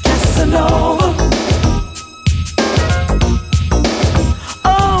 Casanova,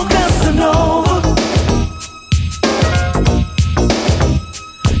 oh, Casanova,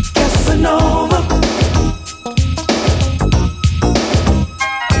 Casanova.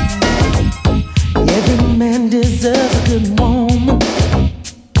 Every man deserves a good woman,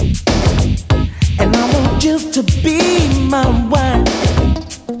 and I want you to be my wife.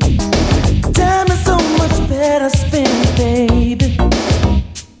 Time is so much better spent, baby,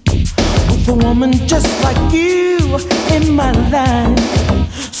 with a woman just like you in my life.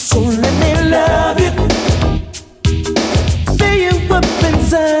 So let me love you, fill you up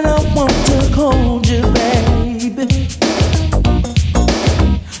inside. I want to hold you, baby.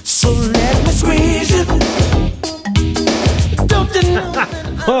 So let me squeeze you. Don't you know that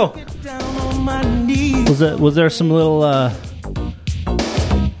Whoa. I'll get down on my knees? Was there some little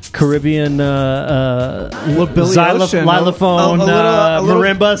Caribbean Billy Ocean. xylophone, A little-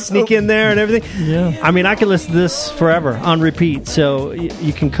 marimba sneak in there and everything? Yeah. I mean, I can listen to this forever on repeat, so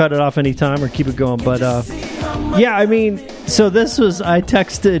you can cut it off anytime or keep it going. But yeah, I mean, so I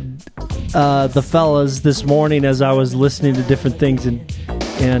texted the fellas this morning as I was listening to different things and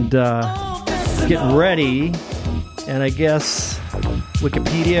getting ready, and I guess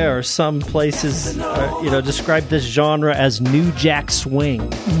Wikipedia or some places describe this genre as New Jack Swing,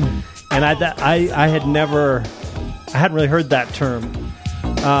 and I hadn't really heard that term,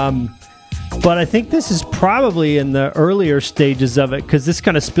 but I think this is probably in the earlier stages of it, because this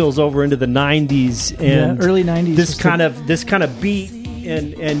kind of spills over into the 90s and early 90s. this kind of beat,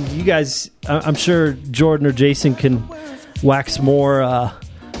 and you guys, I'm sure Jordan or Jason can wax more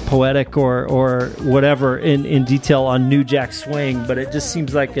poetic or whatever in detail on New Jack Swing, but it just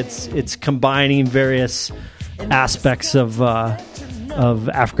seems like it's combining various aspects of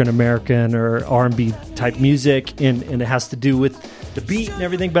African American or R&B type music, and it has to do with the beat and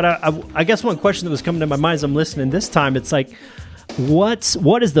everything. But I guess one question that was coming to my mind as I'm listening this time, it's like, what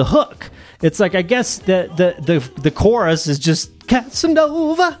is the hook? It's like, I guess the chorus is just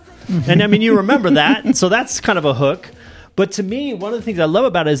Casanova, and I mean, you remember that, so that's kind of a hook. But to me, one of the things I love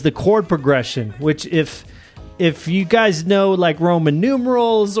about it is the chord progression, which if you guys know like Roman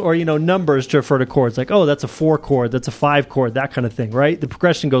numerals or numbers to refer to chords, like, oh, that's a 4 chord, that's a 5 chord, that kind of thing, right? The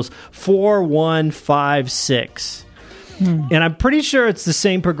progression goes 4, 1, 5, 6. And I'm pretty sure it's the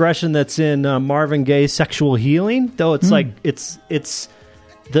same progression that's in Marvin Gaye's Sexual Healing, though it's like it's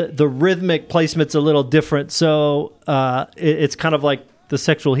the rhythmic placement's a little different. So it's kind of like the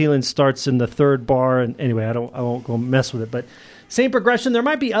Sexual Healing starts in the 3rd bar, and anyway, I won't go mess with it. But same progression. There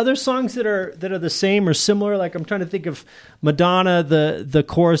might be other songs that are the same or similar. Like I'm trying to think of Madonna, the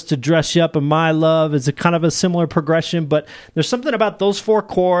chorus to "Dress You Up in My Love" is a kind of a similar progression, but there's something about those 4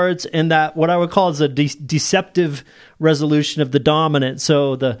 chords and that what I would call is a deceptive resolution of the dominant.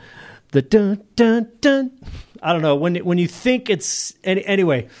 So the dun dun dun. I don't know when you think it's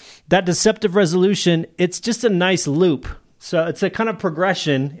anyway that deceptive resolution. It's just a nice loop. So it's a kind of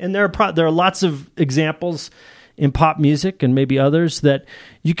progression, and there are lots of examples in pop music and maybe others that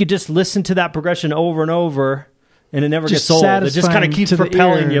you could just listen to that progression over and over and it never Just gets old. It just kind satisfying of keeps to the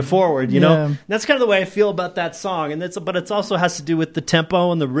propelling ear. you forward, you Yeah. know? And that's kind of the way I feel about that song. But it also has to do with the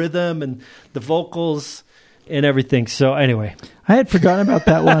tempo and the rhythm and the vocals and everything. So anyway. I had forgotten about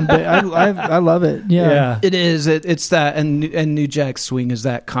that one, but I love it. Yeah. It is. It's that, and New Jack Swing is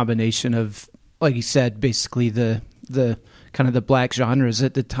that combination of, like you said, basically the kind of the black genres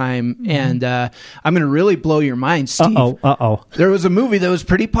at the time. And I'm going to really blow your mind, Steve. Uh-oh. There was a movie that was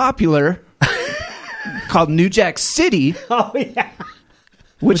pretty popular called New Jack City. Oh, yeah.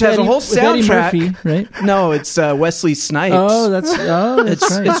 Which has a whole with Eddie soundtrack. Murphy, right? No, it's Wesley Snipes. That's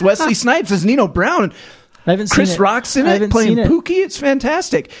right. It's Wesley Snipes as Nino Brown. I haven't seen Chris it. Rock's in I it haven't playing seen it. Pookie. It's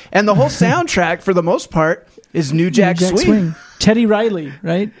fantastic. And the whole soundtrack, for the most part, is New Jack, Swing. Teddy Riley,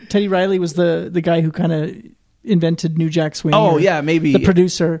 right? Teddy Riley was the guy who kind of invented New Jack Swing. Oh, or yeah, maybe. the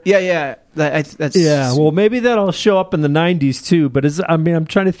producer. Yeah. That's Yeah, well, maybe that'll show up in the 90s too. But I'm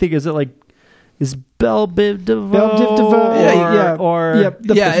trying to think. Is Belle Biv DeVoe? Belle Biv DeVoe,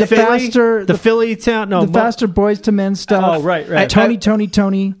 the Philly town. No, the faster Boys to Men stuff. Oh, right. Tony.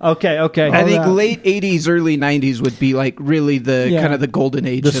 Okay. I think that. late 80s, early 90s would be like really the kind of the golden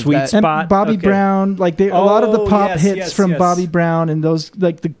age The of sweet that. spot. And Bobby Okay. Brown, a lot of the pop yes, hits yes, from yes. Bobby Brown and those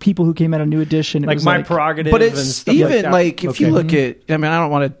like the people who came out of New Edition. It Like was My Prerogative. But and it's stuff even that. like if you Okay. look at, I mean, I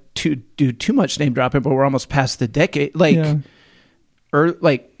don't want to do too much name dropping, but we're almost past the decade. Like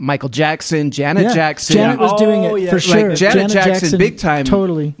Michael Jackson, Janet Jackson. Janet was doing it for sure. Like Janet Jackson, big time,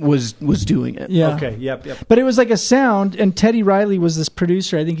 totally was doing it. Yeah. Okay. Yep. But it was like a sound, and Teddy Riley was this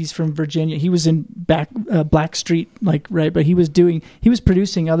producer. I think he's from Virginia. He was in Blackstreet, right? But he was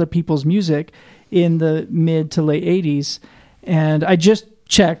producing other people's music in the mid to late 80s. And I just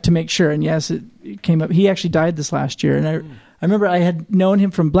checked to make sure, and yes, it came up. He actually died this last year, and I remember I had known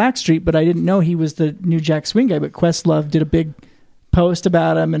him from Blackstreet, but I didn't know he was the New Jack Swing guy. But Questlove did a big post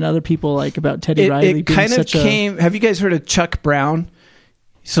about him, and other people about Teddy Riley. It being kind of such came. Have you guys heard of Chuck Brown?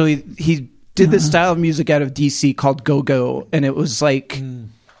 So he did this style of music out of DC called go-go, and it was like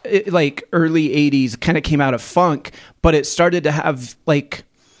early 80s, kind of came out of funk, but it started to have like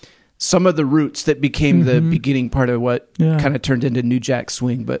some of the roots that became the beginning part of what kind of turned into New Jack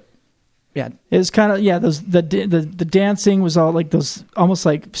Swing. But yeah, it's kind of those the dancing was all like those almost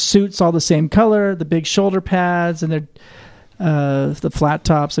like suits, all the same color, the big shoulder pads, and they're the flat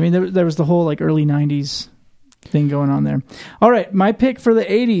tops. I mean, there was the whole like early 90s thing going on there. All right, my pick for the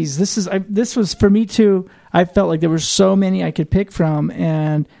 80s. This was for me too. I felt like there were so many I could pick from,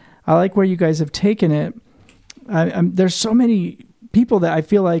 and I like where you guys have taken it. There's so many people that I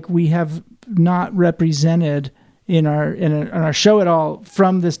feel like we have not represented in our show at all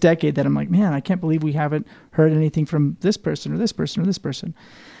from this decade that I'm like, man, I can't believe we haven't heard anything from this person or this person or this person.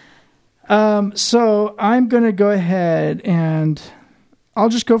 So I'm going to go ahead and I'll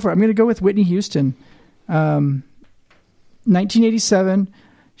just go for it. I'm going to go with Whitney Houston. 1987,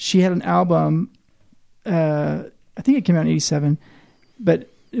 she had an album. I think it came out in 87, but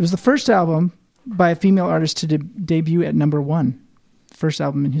it was the first album by a female artist to debut at number 1. First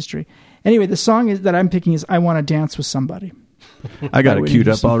album in history. Anyway, the song that I'm picking is I Want to Dance with Somebody. I got it Whitney queued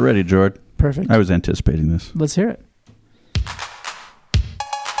Houston. up already, Jord. Perfect. I was anticipating this. Let's hear it.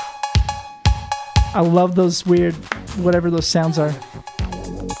 I love those weird, whatever those sounds are.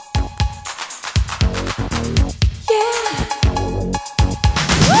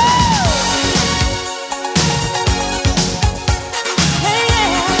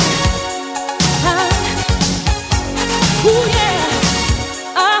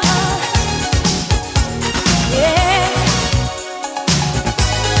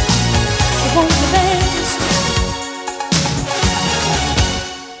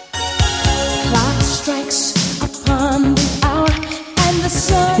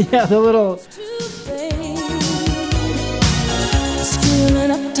 Yeah, the little...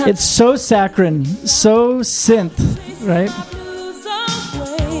 It's so saccharine, so synth, right?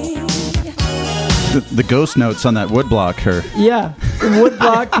 The ghost notes on that woodblock her. Yeah,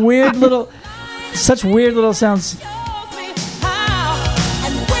 woodblock, such weird little sounds.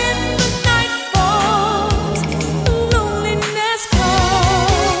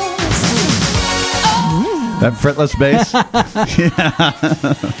 That fretless bass.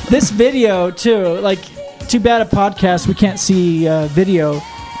 This video too, like, too bad a podcast we can't see video,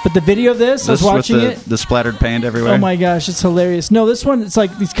 but the video of this, I was watching with the splattered paint everywhere. Oh my gosh, it's hilarious. No, this one, it's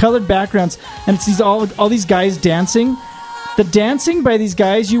like these colored backgrounds, and it's these all these guys dancing. The dancing by these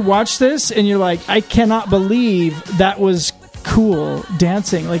guys, you watch this and you're like, I cannot believe that was cool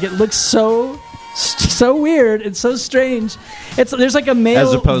dancing. Like, it looks so weird and so strange. There's like a male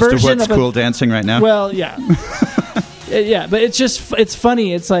as opposed version to what's of cool dancing right now. Well, yeah. Yeah, but it's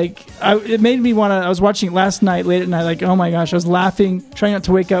funny. It's like it made me want to. I was watching it last night, late at night. Like, oh my gosh, I was laughing, trying not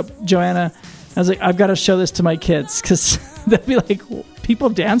to wake up Joanna. I was like, I've got to show this to my kids because they'd be like, people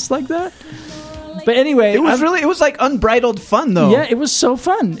dance like that. But anyway, it was like unbridled fun, though. Yeah, it was so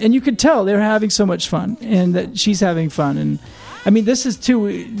fun, and you could tell they were having so much fun, and that she's having fun. And I mean, this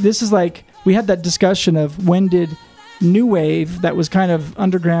is like we had that discussion of when did new wave, that was kind of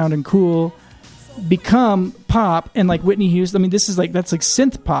underground and cool, become pop, and like Whitney Houston. I mean, that's like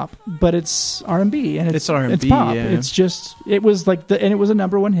synth pop, but it's R&B, and it's R&B, it's pop. yeah. It's just, it was like and it was a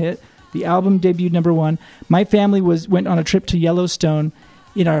number one hit. The album debuted number one. My family went on a trip to Yellowstone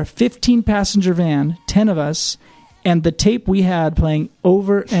in our 15-passenger van, 10 of us, and the tape we had playing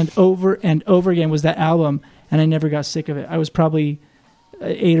over and over and over again was that album, and I never got sick of it. I was probably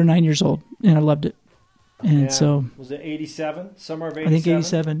 8 or 9 years old, and I loved it. And so, was it 87? Summer of 87? I think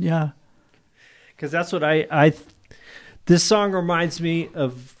 87, yeah. Because that's what I this song reminds me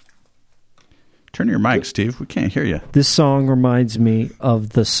of. Turn your mic, Steve. We can't hear you. This song reminds me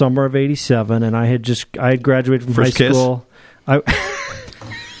of the summer of 87, and I had graduated from First high school.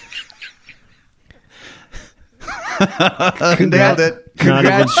 Nailed it. Not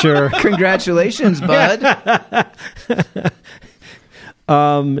even sure. Congratulations, bud.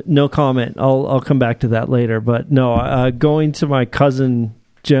 No comment. I'll come back to that later. But no, going to my cousin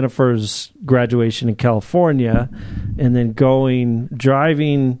Jennifer's graduation in California, and then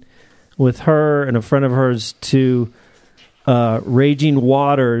driving with her and a friend of hers to Raging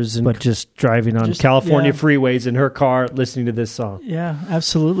Waters, but just driving on California freeways in her car, listening to this song. Yeah,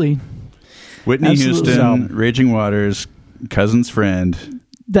 absolutely. Whitney Houston, Raging Waters, cousin's friend.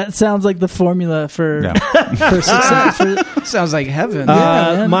 That sounds like the formula for success. Sounds like heaven.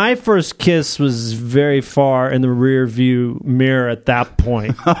 My first kiss was very far in the rear view mirror at that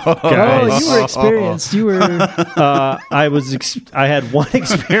point. Oh, you were experienced. You were. I had one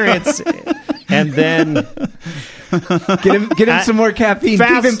experience, and then get him some more caffeine.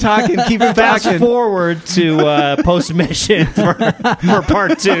 Keep him talking. Fast forward to post mission for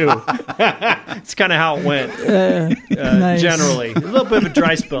part two. It's kind of how it went. Nice. Generally, a little bit of a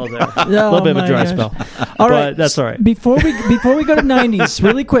dry spell there. A little bit of a dry spell. All right, but that's all right. Before we go to 90s,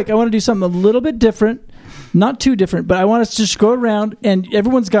 really quick, I want to do something a little bit different. Not too different, but I want us to just go around, and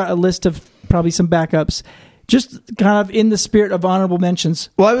everyone's got a list of probably some backups. Just kind of in the spirit of honorable mentions.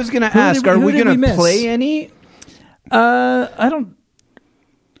 Well, I was going to ask, are we going to play any? I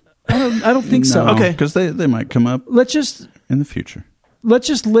don't think so. Okay, because they might come up. Let's just in the future. Let's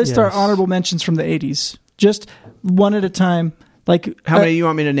just list our honorable mentions from the 80s, just one at a time. Like, how many you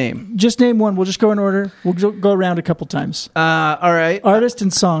want me to name? Just name one. We'll just go in order. We'll go around a couple times. All right. Artist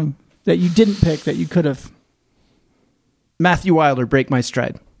and song that you didn't pick that you could have. Matthew Wilder, Break My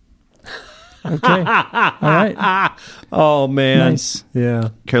Stride. Okay. All right. Oh man. Nice. Yeah.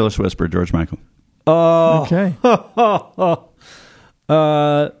 Careless Whisper, George Michael. Oh. Okay.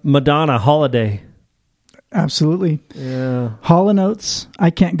 Madonna, Holiday. Absolutely. Yeah. Hall & Oates,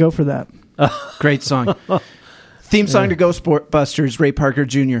 I Can't Go For That. Great song. Theme song to Ghostbusters, Ray Parker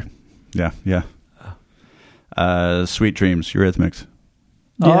Jr. Yeah. Sweet Dreams, Eurythmics.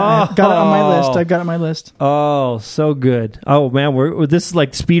 Yeah, I've got it on my list. I've got it on my list. Oh, so good. Oh man, this is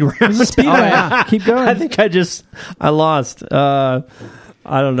like speed round. This is speed round. Yeah. Keep going. I think I lost. I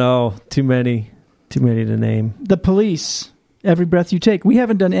don't know. Too many to name. The Police, Every Breath You Take. We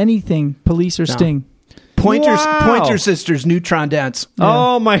haven't done anything Police or Sting. Pointer Sisters, Neutron Dance. Yeah.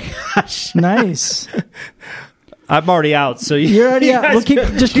 Oh my gosh. Nice. I'm already out, so you're already out. We'll keep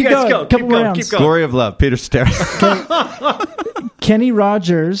going. Go. Couple more rounds. Glory of Love, Peter Cetera. Kenny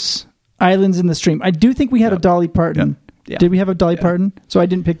Rogers, Islands in the Stream. I do think we had a Dolly Parton. Yeah. Did we have a Dolly Parton? So I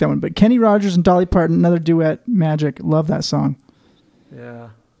didn't pick that one. But Kenny Rogers and Dolly Parton, another duet, Magic. Love that song. Yeah.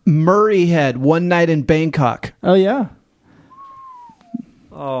 Murray Head, One Night in Bangkok. Oh, yeah.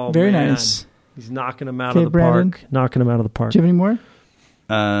 Oh, very man. nice. He's knocking them out of the park. Knocking them out of the park. Do you have any more?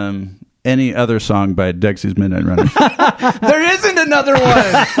 Any other song by Dexy's Midnight Runners? There isn't another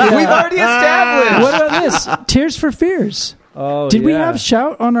one. We've already established. What about this? Tears for Fears. Oh, Did we yeah. have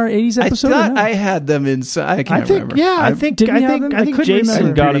Shout on our 80s I episode? or thought no? I had them in. I can't I think, remember. yeah, I think, Did we I have think, them? I I think couldn't Jason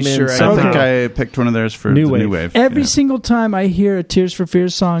remember. got him Pretty in. sure I I somehow. think I picked one of theirs for New the Wave. New Wave. Every Yeah. single time I hear a Tears for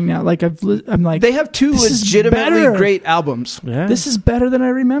Fears song now, like I'm like, They have two This is legitimately better. great albums. Yeah. this is better than I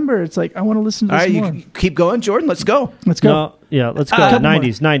remember. It's like I want to listen to All this right, more. you keep going, Jordan. Let's go. Let's go. No, yeah, let's go. Couple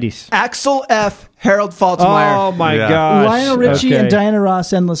 90s. Axel F. Harold Faltermeyer. Oh my Yeah. gosh. Lionel Richie Okay. and Diana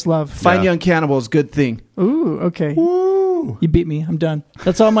Ross, Endless Love. Fine Yeah. Young Cannibals. Good thing. Ooh, okay. You beat me. I'm done.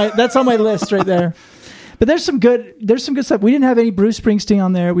 That's on my list right there. But there's some good stuff. We didn't have any Bruce Springsteen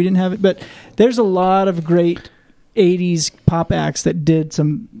on there. We didn't have it, but there's a lot of great 80s pop acts that did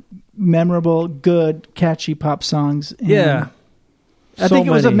some memorable, good, catchy pop songs. And Yeah. I So think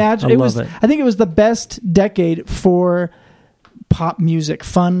it was many. I love it. think it was the best decade for pop music,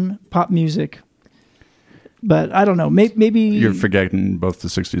 fun pop music. But I don't know. Maybe You're forgetting both the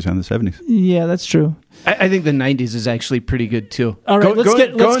 60s and the 70s. yeah, that's true. I think the 90s is actually pretty good too. All right, let's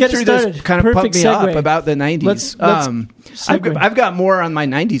get going it through started. This kind of Perfect pumped me segue. up about the 90s. Let's segue. I've got more on my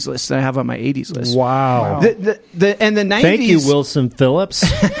 90s list than I have on my 80s list. Wow. The 90s. Thank you, Wilson Phillips.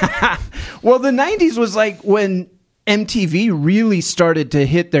 Well, the 90s was like when MTV really started to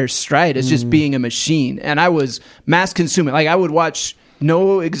hit their stride as just being a machine. And I was mass consuming. Like I would watch,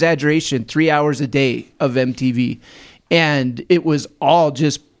 no exaggeration, 3 hours a day of MTV. And it was all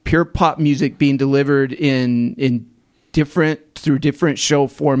just pure pop music being delivered in different show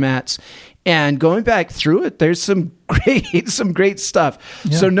formats. And going back through it, there's some great stuff.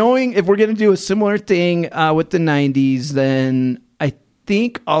 Yeah. So knowing if we're going to do a similar thing with the 90s, then I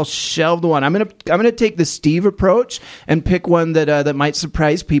think I'll shelve the one. I'm gonna take the Steve approach and pick one that might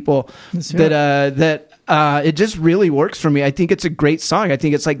surprise people. Let's hear That it just really works for me. I think it's a great song. I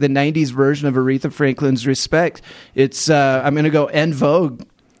think it's like the 90s version of Aretha Franklin's Respect. It's I'm gonna go En Vogue,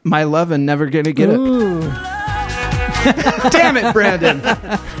 My Lovin', Never Gonna Get It. Ooh. Damn it, Brandon.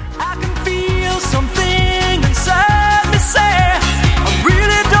 I can feel something inside me say, I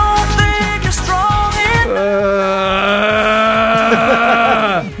really don't think you're strong enough.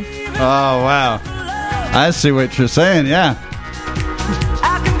 Oh, wow. I see what you're saying, yeah.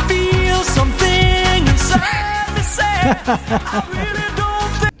 I can feel something inside me say, I really don't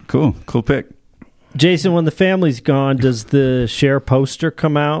think. Cool pick. Jason, when the family's gone, does the Cher poster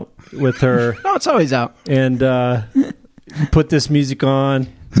come out with her No, it's always out. and put this music on?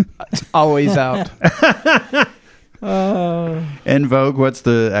 It's always out. En Vogue, what's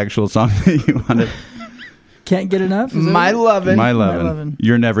the actual song that you wanted? Can't get enough. Is that My it? Lovin'. My Lovin'. Lovin'.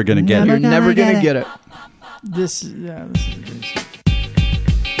 You're never going to get You're it. never gonna get it. This is good.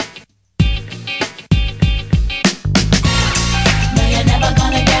 No, you're never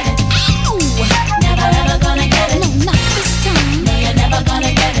gonna get it. Never ever gonna get it. No, not this time. No, you're never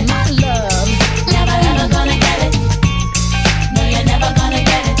gonna get it. My love. Never ever gonna get it. No, you're never gonna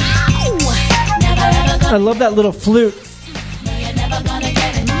get it. Never ever I gonna. love that little flute. No, you're never gonna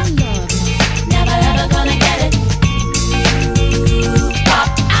get it. My love. Never ever gonna get it. Pop.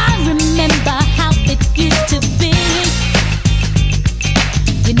 I remember how it used to be.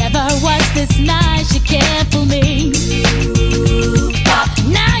 You never was this nice. You cared for me. Pop.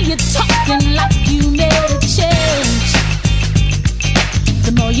 Now you're talking like you made a change.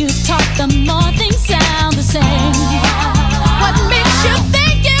 The more you talk, the more things sound the same. What makes you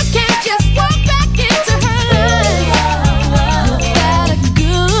think you can just walk back into her life? You've got a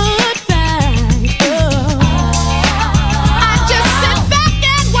good fight. I just sit back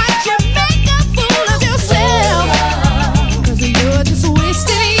and watch you make a fool of yourself. 'Cause you're just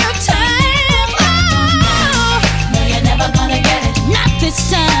wasting your time. No, you're never gonna get it. Not this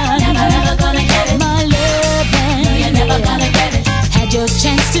time. Never ever gonna get it. My love. No, you're never gonna get it. Had your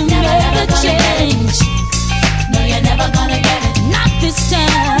chance to make a change. No, you're never gonna get it. Not this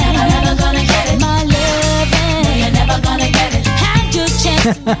time. Never ever gonna get it. My love. No, you're never gonna get it. Had your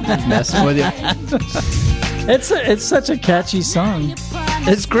chance. Messing with you. It's such a catchy song.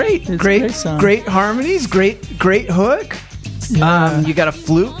 It's great. It's a great great song. great harmonies, great hook. You got a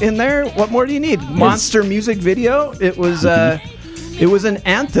flute in there. What more do you need? Monster music video. It was an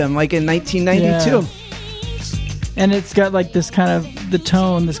anthem like in 1992. And it's got like this kind of the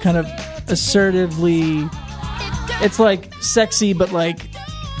tone, this kind of assertively. It's like sexy, but like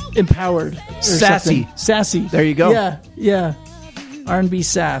empowered, or Sassy. something. Sassy. There you go. Yeah. R&B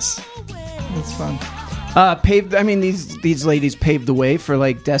sass. It's fun. Paved. I mean, these ladies paved the way for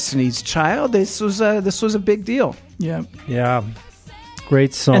like Destiny's Child. This was a big deal. Yeah. Yeah.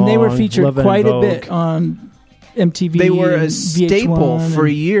 Great song. And they were featured Love En quite a Vogue. bit on MTV. They were and a staple VH1 for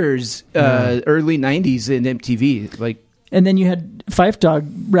and- years, early 90s in MTV. Like And then you had Phife Dawg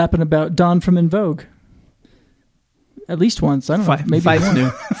rapping about Dawn from En Vogue. at least once. I don't know. Maybe Fife more. knew.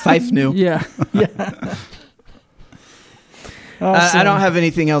 Fife knew. Yeah. Yeah. I don't have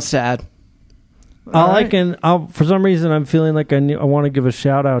anything else to add. For some reason, I'm feeling like I want to give a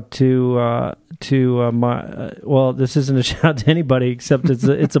shout out to my. Well, this isn't a shout out to anybody except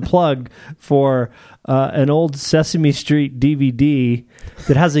it's a plug for an old Sesame Street DVD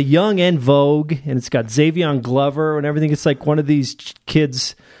that has a Young En Vogue, and it's got Xavier Glover and everything. It's like one of these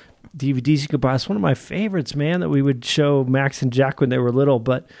kids' DVDs you could buy. It's one of my favorites, man. That we would show Max and Jack when they were little,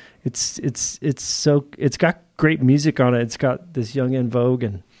 but it's got great music on it. It's got this Young En Vogue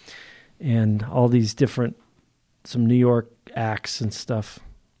and all these different, some New York acts and stuff.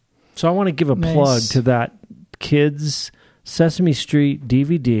 So I want to give a plug to that kids Sesame Street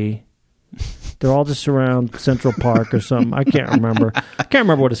DVD. They're all just around Central Park or something. I can't remember. I can't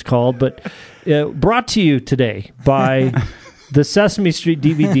remember what it's called, but brought to you today by the Sesame Street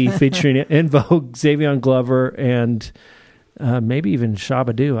DVD featuring En Vogue, Xavier Glover, and maybe even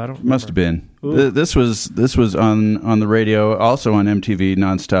Shabba-Doo. I don't remember. Must have been. This was on the radio, also on MTV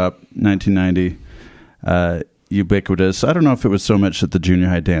nonstop, 1990. Ubiquitous. I don't know if it was so much at the junior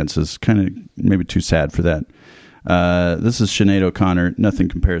high dances. Kind of maybe too sad for that. This is Sinead O'Connor. Nothing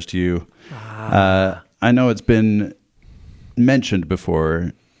Compares to You. I know it's been mentioned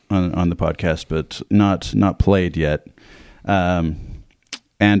before on the podcast, but not played yet. And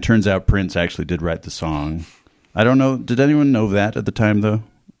turns out Prince actually did write the song. I don't know. Did anyone know that at the time, though?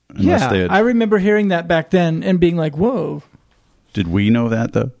 I remember hearing that back then and being like, "Whoa!" Did we know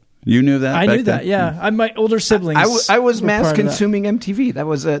that though? You knew that? I back knew that. then? Yeah, my older siblings. I was were mass part of that. consuming MTV. That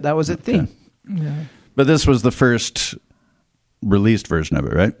was a thing. Yeah. But this was the first released version of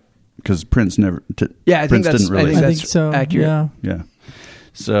it, right? Because Prince never. Yeah, I think Prince didn't release. I it. think so. accurate. Yeah. Yeah.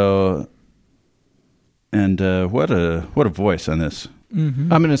 So, and what a voice on this.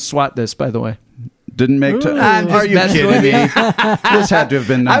 Mm-hmm. I'm going to swat this, by the way. Didn't make. Ooh. I'm just Are you messing kidding with me? you. This had to have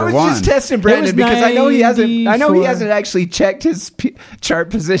been I number was one. just testing Brandon was because I know he hasn't 94. actually checked his chart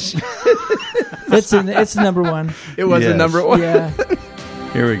position. It's number one. It was a Yes. number one. Yeah.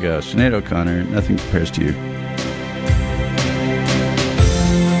 Here we go. Sinead O'Connor. Nothing Compares to You.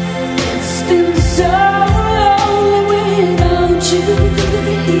 It's been so lonely without you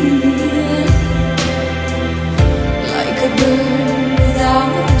here, like a bird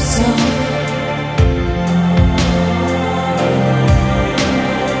without a song.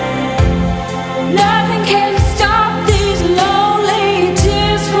 Nothing can stop these lonely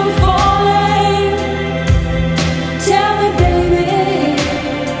tears from falling. Tell me, baby,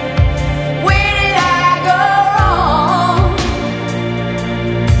 where did I go wrong?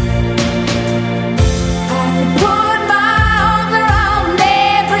 I could put my arms around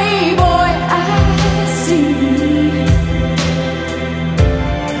every boy I see.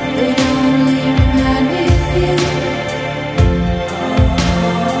 They only remind me of you.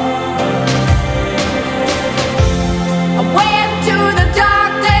 I went to the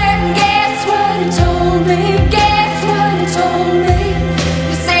doctor and guess what he told me? Guess what he told me?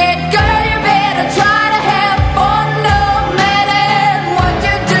 He said, girl, you better try to have fun no matter what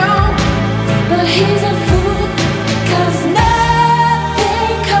you do. But he's a fool, 'cause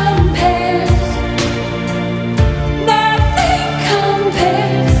nothing compares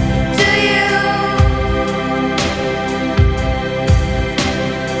to you.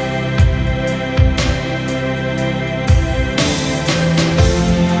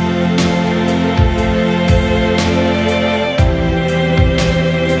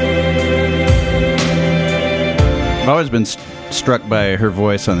 I've always been struck by her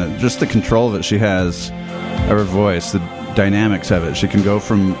voice on it. Just the control that she has of her voice, the dynamics of it. She can go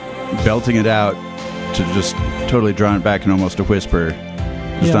from belting it out to just totally drawing it back in almost a whisper,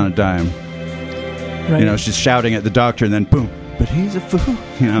 just Yeah. on a dime. Right. You know, she's shouting at the doctor, and then boom, but he's a fool.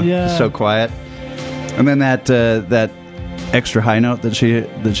 You know, Yeah. so quiet. And then that extra high note that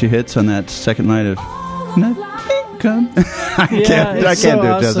she hits on that second line of nothing come. I Yeah, can't it's do so it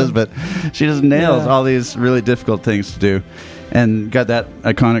justice, awesome. but she just nails Yeah. all these really difficult things to do, and got that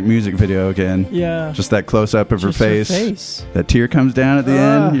iconic music video again. Yeah. Just that close up of Just her face. That tear comes down at the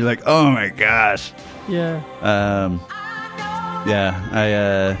Ah. end. You're like, oh my gosh. Yeah.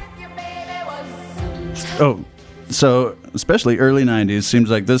 So especially early 90s, seems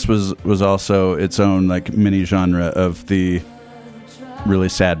like this was also its own like mini genre of the really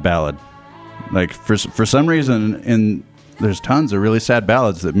sad ballad. Like for some reason there's tons of really sad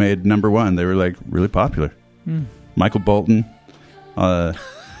ballads that made number one. They were like really popular. Michael Bolton.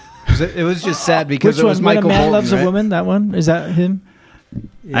 It was just sad because Which it was one? Michael When a Man Bolton, Loves right? a Woman. That one, is that him?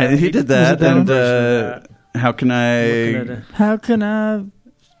 He did Was it that, that and one? How Can I? How can I?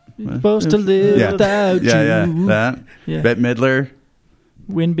 Supposed to live without yeah, you. that. Yeah. Bette Midler.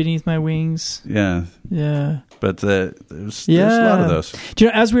 Wind beneath my wings. Yeah. Yeah. But there's a lot of those. Do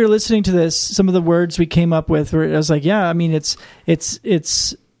you know, as we were listening to this, some of the words we came up with were, I was like, yeah, I mean, it's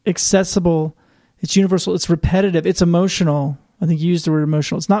accessible, it's universal, it's repetitive, it's emotional. I think you used the word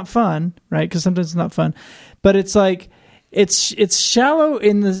emotional. It's not fun, right? Because sometimes it's not fun, but it's like it's shallow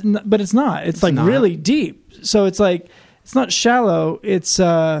but it's not. It's like not. Really deep. So it's like it's not shallow. It's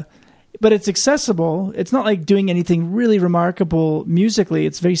but it's accessible. It's not like doing anything really remarkable musically.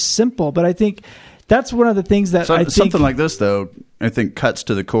 It's very simple. But I think that's one of the things that I think something like this, though, I think cuts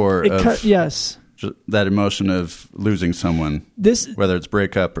to the core of yes. That emotion of losing someone, whether it's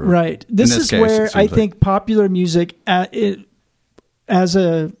breakup or right. This is where I think popular music, as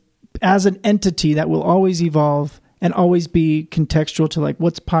an entity that will always evolve and always be contextual to like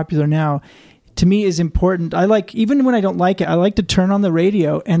what's popular now, to me is important. I like, even when I don't like it, I like to turn on the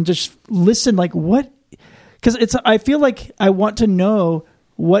radio and just listen. Like what? Because I feel like I want to know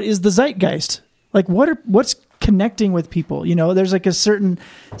what is the zeitgeist. Like what's connecting with people, you know, there's like a certain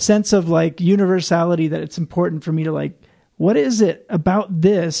sense of like universality that it's important for me to like, what is it about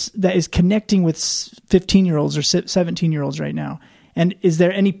this that is connecting with 15-year-olds or 17-year-olds right now? And is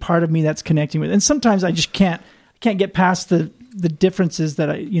there any part of me that's connecting with? And sometimes I just can't get past the differences that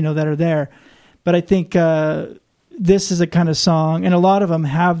that are there. But I think this is a kind of song, and a lot of them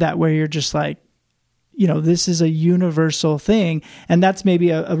have that where you're just like, you know, this is a universal thing. And that's maybe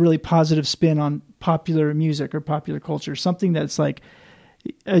a really positive spin on popular music or popular culture, something that's like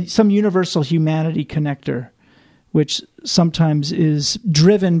some universal humanity connector, which sometimes is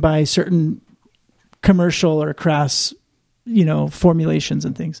driven by certain commercial or crass, you know, formulations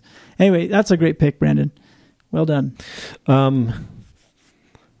and things. Anyway, that's a great pick, Brandon. Well done.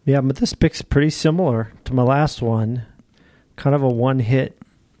 Yeah, but this pick's pretty similar to my last one. Kind of a one-hit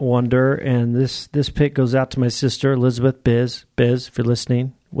wonder, and this pick goes out to my sister Elizabeth Biz, if you're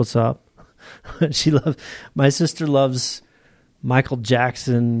listening, what's up? My sister loves Michael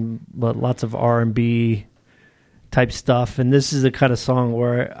Jackson, but lots of R&B type stuff, and this is the kind of song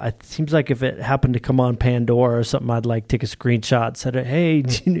where it seems like if it happened to come on Pandora or something, I'd like take a screenshot, said, hey,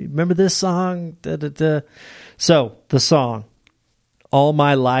 do you remember this song? Da, da, da. So the song All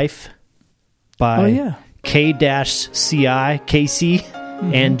My Life by K-CI KC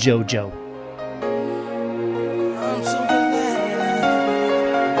and JoJo. I'm so glad.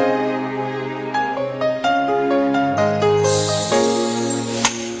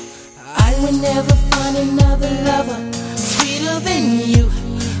 I will never find another lover sweeter than you,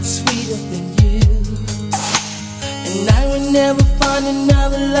 sweeter than you. And I will never find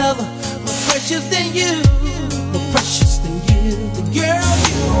another lover more precious than you, more precious than you. The girl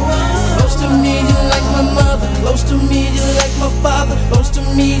you are. Close to me, you like my mother. Close to me, you like my father. Close to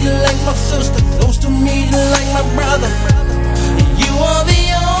me, you like my sister. Close to me, you like my brother. You are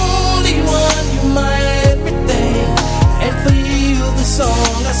the only one, you're my everything. And for you, the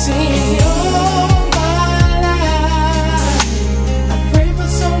song I sing. All my life, I pray for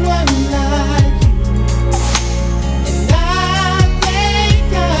someone like you. And I thank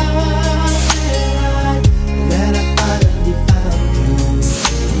God that I finally found you.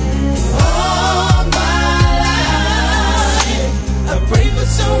 All my life, I pray for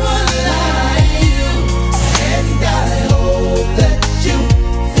someone like you. And I hope that you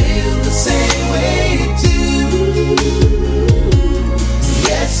feel the same way too.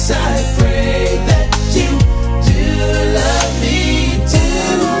 Yes, I pray that you do love me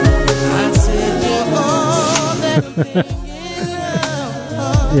too. I said you're all that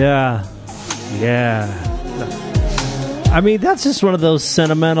Yeah. I mean, that's just one of those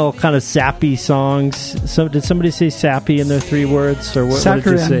sentimental, kind of sappy songs. So, did somebody say sappy in their 3 words, or what did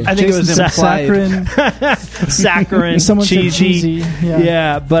you say? I think it was implied. Saccharine, Someone said cheesy. cheesy.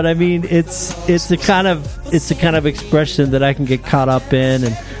 Yeah, but I mean, it's the kind of expression that I can get caught up in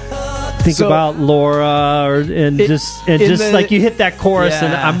and think about Laura, just like you hit that chorus,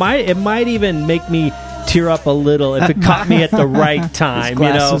 and it might even make me tear up a little if it caught me at the right time. His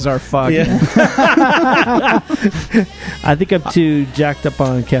glasses are fogged. Yeah. I think I'm too jacked up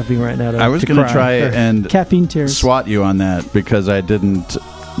on caffeine right now. I was going to try and caffeine tears. swat you on that because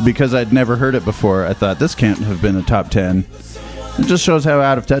I'd never heard it before. I thought this can't have been a top 10. It just shows how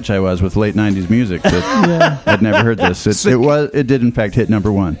out of touch I was with late 90s music. That I'd never heard this. It did in fact hit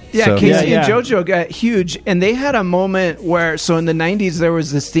number 1. Yeah, so. Casey and JoJo got huge, and they had a moment where, so in the 90s there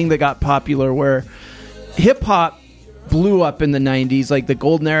was this thing that got popular where hip-hop blew up in the 90s. Like the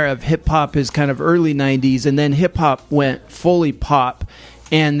golden era of hip-hop is kind of early 90s, and then hip-hop went fully pop.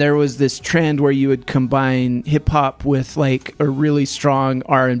 and there was this trend where you would combine hip hop with like a really strong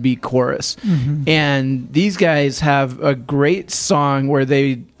R&B chorus. Mm-hmm. And these guys have a great song where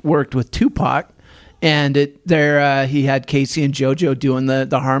they worked with Tupac, and he had Casey and JoJo doing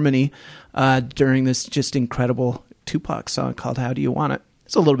the harmony during this just incredible Tupac song called "How Do You Want It."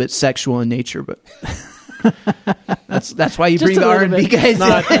 It's a little bit sexual in nature, but that's why you Just bring a the little R&B bit.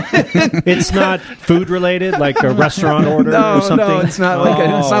 guys in. It's not food related, like a restaurant order No, or something. no, it's not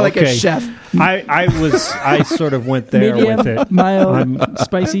like a okay. chef. I sort of went there Medium, with it. mild,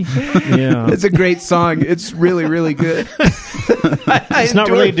 spicy. Yeah. It's a great song. It's really, really good. It's not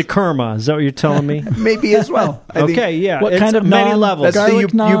related to Kurma. Is that what you're telling me? maybe as well. I think Okay, yeah. What It's kind of many naan? levels? That's the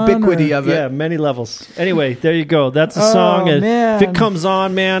Garlic naan ubiquity or- of it. Yeah, many levels. Anyway, there you go. That's a Oh, song. And man. if it comes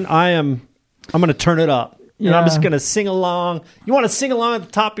on, man, I'm going to turn it up. And I'm Yeah. just going to sing along. You want to sing along at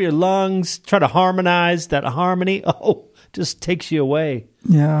the top of your lungs, try to harmonize that harmony. Oh, just takes you away.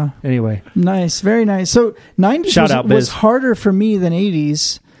 Yeah. Anyway, Nice, very nice. So 90s Shout out, was Biz. harder for me than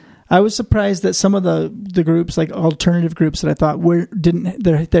 80s. I was surprised that some of the groups, like alternative groups that I thought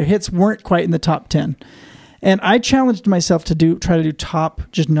their hits weren't quite in the top 10. And I challenged myself to try to do top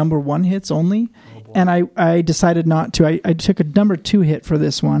just number 1 hits only. And I decided not to. I took a number 2 hit for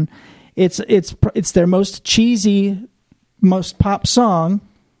this one. It's their most cheesy, most pop song.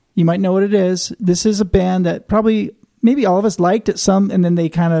 You might know what it is. This is a band that maybe all of us liked it some, and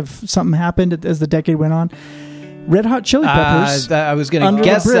then something happened as the decade went on. Red Hot Chili Peppers. I was going Under to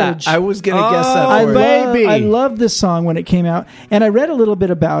the guess that. Bridge. I was going to guess that. I For you. love this song when it came out, and I read a little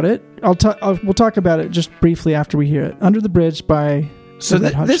bit about it. We'll talk about it just briefly after we hear it. Under the Bridge by So the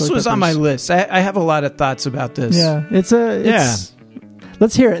Red Hot this Chili was on my Peppers. list. I have a lot of thoughts about this. Yeah,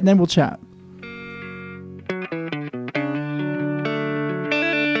 let's hear it and then we'll chat.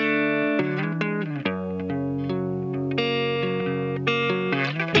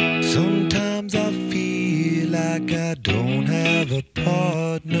 Sometimes I feel like I don't have a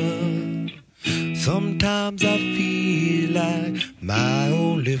partner. Sometimes I feel like my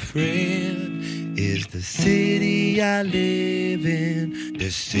only friend is the city I live in, the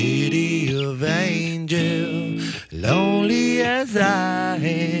city of angel. Lonely as I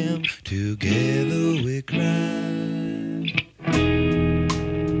am, together we cry.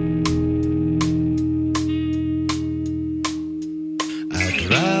 I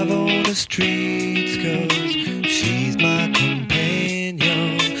drive on the streets 'cause she's my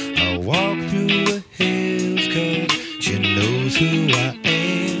companion. I walk through the hills 'cause she knows who I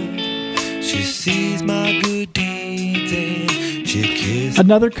am. She sees my good deeds and she kisses.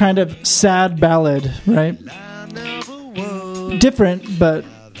 Another kind of sad ballad, right? Different, but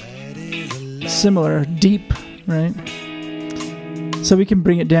similar, deep, right? So we can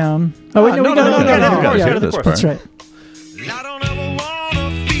bring it down. Oh wait, no, we got no, it. no, Yeah, no, this part. that's right. I don't ever wanna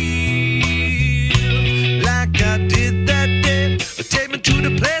feel like I did that day. Take me to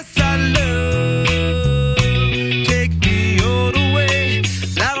the place I love. Take me all the way.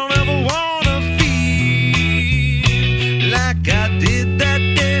 I don't ever wanna feel like I did that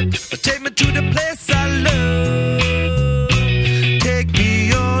day. Take me to the place I love. Take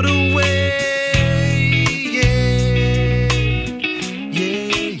me all the way.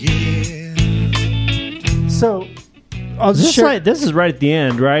 Yeah. So I'll Is just this share. right? This is right at the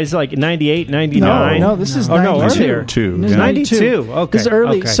end, right? It's like 98, 99. No, this is Oh, no, 92. earlier. Two, This is yeah. 92. Okay. This is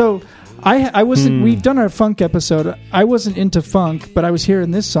early. Okay. So I wasn't. We've done our funk episode. I wasn't into funk, but I was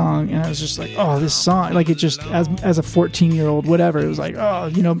hearing this song, and I was just like, oh, this song. Like it just as a 14-year-old, whatever. It was like,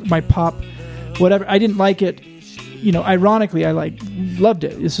 oh, my pop, whatever. I didn't like it. Ironically, I loved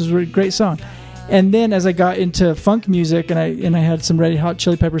it. This is a great song. And then as I got into funk music, and I had some Red Hot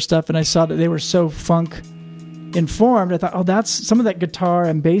Chili Pepper stuff, and I saw that they were so funk informed, I thought, oh, that's some of that guitar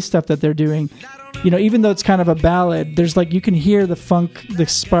and bass stuff that they're doing. Even though it's kind of a ballad, there's you can hear the funk, the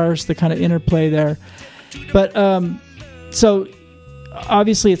sparse, the kind of interplay there. But so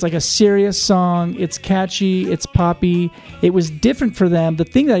obviously it's like a serious song. It's catchy. It's poppy. It was different for them. The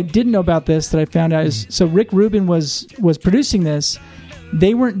thing that I didn't know about this that I found out is, so Rick Rubin was producing this.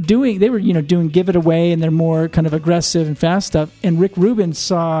 They were doing Give It Away, and they're more kind of aggressive and fast stuff. And Rick Rubin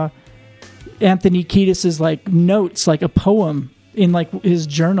saw Anthony Kiedis's notes, like a poem in his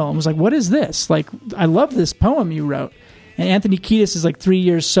journal, and was like, what is this? I love this poem you wrote. And Anthony Kiedis is 3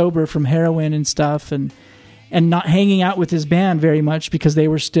 years sober from heroin and stuff, and not hanging out with his band very much because they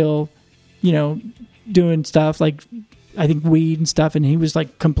were still, doing stuff like, I think, weed and stuff, and he was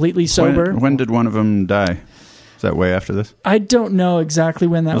completely sober. When did one of them die? Is that way after this? I don't know exactly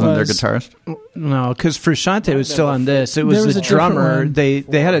when that Wasn't was. their guitarist? No, because Frusciante was still on this. It was There was the a different drummer. one.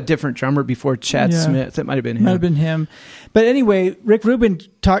 They had a different drummer before Chad Yeah. Smith. It might have been him. Might have been him. But anyway, Rick Rubin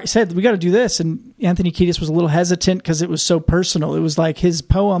said, we got to do this. And Anthony Kiedis was a little hesitant because it was so personal. It was like his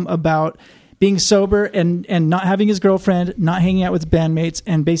poem about being sober and not having his girlfriend, not hanging out with bandmates,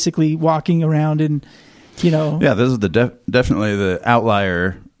 and basically walking around and, Yeah, this is definitely the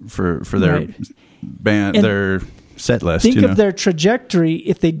outlier for their Right. band, And their set list. think of their trajectory.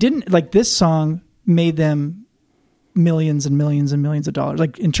 If they didn't, like, this song made them millions and millions and millions of dollars,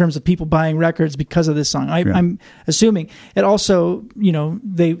 like in terms of people buying records because of this song. I'm assuming it also,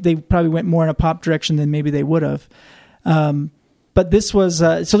 they probably went more in a pop direction than maybe they would have. But this was,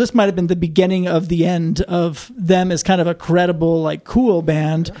 so this might have been the beginning of the end of them as kind of a credible, like, cool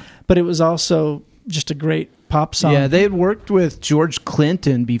band, but it was also just a great pop song. Yeah, they had worked with George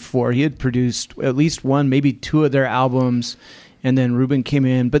Clinton before. He had produced at least one, maybe two of their albums, and then Rubin came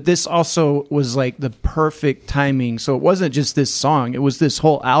in. But this also was like the perfect timing. So it wasn't just this song. It was this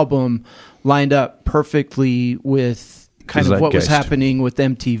whole album lined up perfectly with kind of what was Zeitgeist. happening with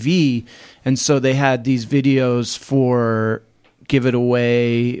MTV. And so they had these videos for Give It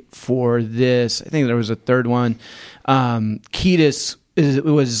Away, for this. I think there was a third one. Kiedis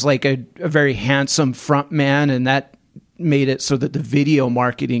was like a very handsome front man, and that made it so that the video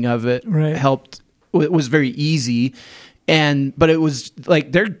marketing of it helped. It was very easy, but it was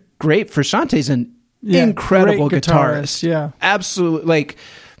like, they're great. Frusciante's an incredible great guitarist. Yeah, absolutely. Like,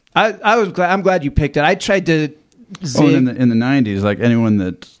 I'm glad you picked it. I tried to. in the 90s, like anyone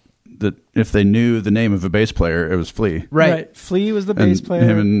that if they knew the name of a bass player, it was Flea. Right. Flea was the bass player.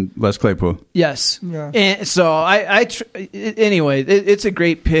 Him and Les Claypool. Yes. Yeah. And so anyway, it's a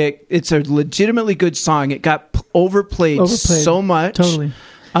great pick. It's a legitimately good song. It got overplayed so much. Totally.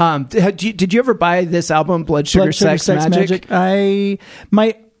 Did you ever buy this album, Blood Sugar Sex Magic? My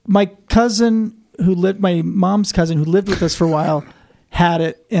cousin who lived, my mom's cousin who lived with us for a while, had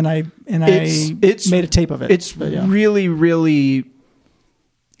it, and I made a tape of it. It's really, really.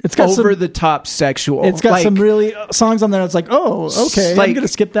 It's got over the top sexual. It's got some really songs on there. It's like, oh, okay, like, I'm going to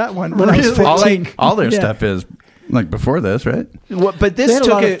skip that one. When I was 15. All their stuff is like before this, right? Well, but this they had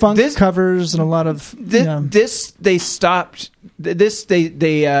took a lot of funk covers and a lot of this. They stopped. This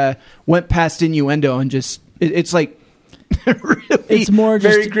they went past innuendo and just it's like really it's more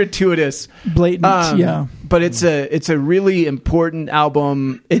very just gratuitous, blatant. But it's a really important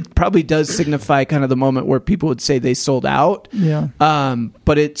album. It probably does signify kind of the moment where people would say they sold out. Yeah.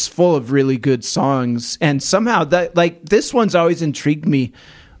 But it's full of really good songs, and somehow that, like, this one's always intrigued me.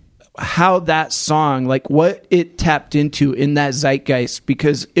 How that song, like what it tapped into in that zeitgeist,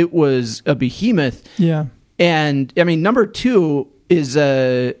 because it was a behemoth. Yeah. And I mean, number 2 is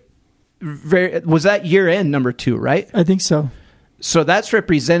was that year end number 2, right? I think so. So that's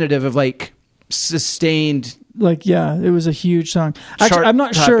representative of like sustained. Like, yeah, it was a huge song. Actually, I'm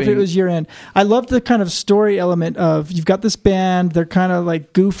not sure if it was year end. I love the kind of story element of, you've got this band, they're kind of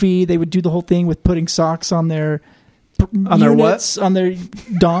like goofy. They would do the whole thing with putting socks on their units, on their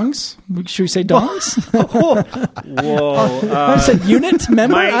dongs. Should we say dongs? Whoa! I said unit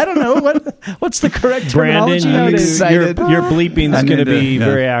member. I don't know what's the correct terminology nowadays. Your bleeping is going to be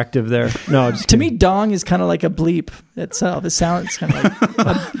very active there. No, to me, dong is kind of like a bleep itself. It sounds kind of like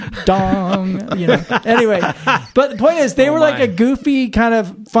a dong, Anyway, but the point is, they were like a goofy kind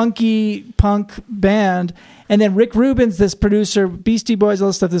of funky punk band. And then Rick Rubin's this producer, Beastie Boys, all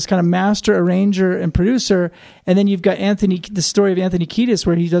this stuff, this kind of master arranger and producer. And then you've got the story of Anthony Kiedis,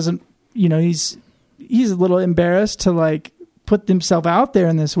 where he doesn't, he's a little embarrassed to like put himself out there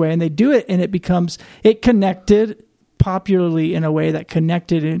in this way. And they do it, and it connected popularly in a way that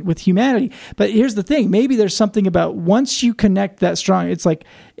connected with humanity. But here's the thing, maybe there's something about once you connect that strong, it's like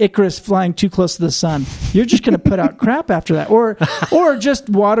Icarus flying too close to the sun. You're just going to put out crap after that, or just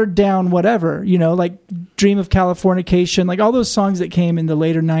watered down whatever, like Dream of Californication, like all those songs that came in the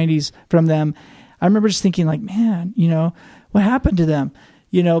later 90s from them. I remember just thinking like, man, what happened to them?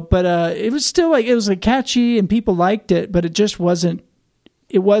 But it was still like, it was like catchy and people liked it, but it just wasn't.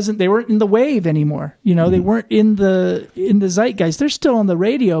 They weren't in the wave anymore. They weren't in the zeitgeist. They're still on the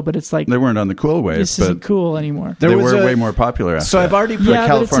radio, but it's like, they weren't on the cool wave. This isn't cool anymore. They were way more popular after that. I've already put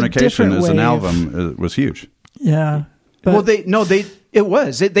Californication as an album was huge. Yeah. But, they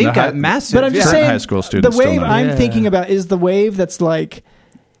got massive. But I'm just saying, high school students, the wave I'm thinking about is the wave that's like,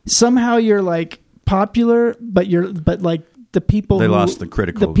 somehow you're like popular, but like, the people lost the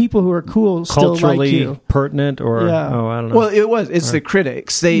critical. The people who are cool still like you. Pertinent, or I don't know. Well, it's the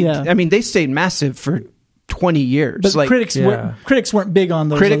critics. They stayed massive for 20 years. But critics weren't big on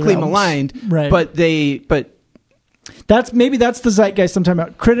those. Critically albums. maligned, right? But That's the zeitgeist I'm talking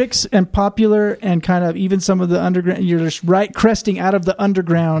about. Critics and popular and kind of even some of the underground. You're just cresting out of the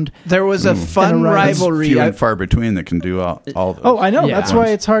underground. There was a fun And a rise. rivalry. Few and far between that can do all of those. Oh, I know. Yeah. That's why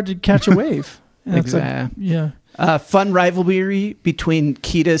it's hard to catch a wave. And it's like- Exactly. yeah. Fun rivalry between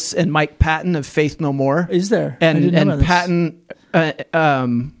Kiedis and Mike Patton of Faith No More. Is there? I didn't know And about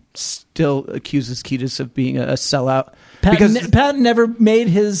Patton still accuses Kiedis of being a sellout. Patton never made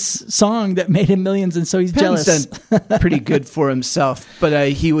his song that made him millions, and so he's Patton's jealous. done pretty good for himself, but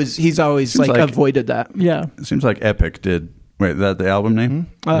he's always Seems like- avoided that. Yeah. It seems like Epic did. Wait, is that the album name?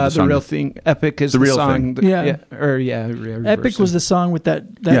 The song? real thing. Epic is The the real song. thing. Yeah. Epic was the song with that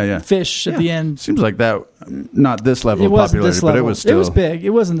Yeah. fish at the end. Seems like that. Not this level It of wasn't popularity, this but level. it was still. It was big.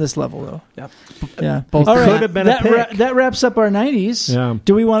 It wasn't this level though. Yeah. Yeah. Both All could right. have been a pick. That wraps up our 90s. Yeah.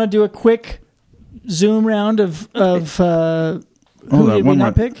 Do we want to do a quick zoom round of who Hold on, did we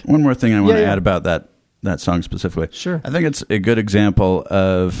not pick? One more thing I want to Yeah. add about that song specifically. Sure. I think it's a good example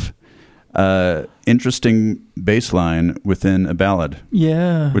of interesting bass line within a ballad,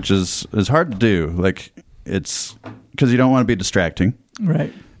 Yeah. which is hard to do. Like it's because you don't want to be distracting,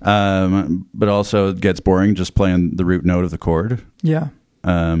 Right. but also it gets boring just playing the root note of the chord. Yeah.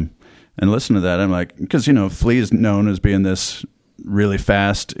 And listen to that, I'm like, because Flea is known as being this really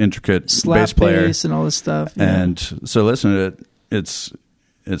fast, intricate Slap bass player, bass and all this stuff. Yeah. and so listen to it.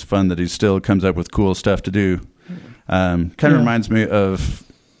 It's fun that he still comes up with cool stuff to do. Kind of reminds me of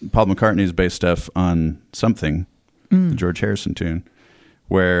Paul McCartney's bass stuff on Something, the George Harrison tune,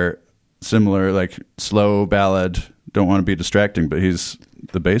 where similar, like slow ballad, don't want to be distracting, but he's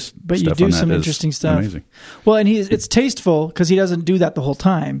the bass. But you stuff do on that some is interesting stuff. Amazing. Well, and it's tasteful because he doesn't do that the whole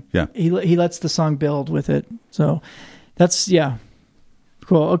time. Yeah. He lets the song build with it. So that's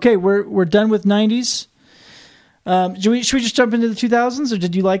cool. Okay, we're done with 90s. Should we just jump into the 2000s, or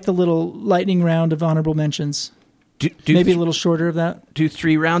did you like the little lightning round of honorable mentions? Maybe a little shorter of that. Do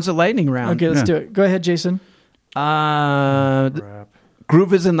 3 rounds of lightning round. Okay, let's do it. Go ahead, Jason.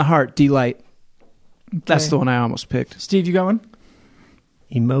 Groove is in the Heart, Delight. That's the one I almost picked. Steve, you got one?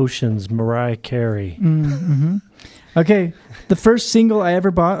 Emotions, Mariah Carey. Mm-hmm. Okay, the first single I ever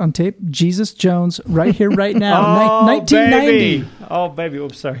bought on tape, Jesus Jones, Right Here, Right Now, 1990. Oh, baby.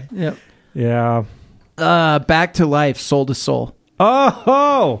 Oops, sorry. Yep. Yeah. Back to Life, Soul to Soul.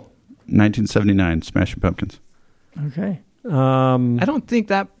 Oh! 1979, Smashing Pumpkins. Okay. I don't think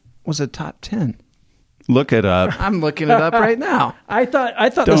that was a top 10. Look it up. I'm looking it up right now. I thought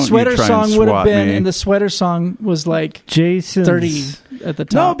Don't the you sweater try and song would have swat been, me. and the sweater song was like Jason's 30 at the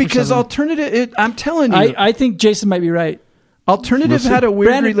top. No, or because something. alternative. I'm telling you, I think Jason might be right. alternative had a weird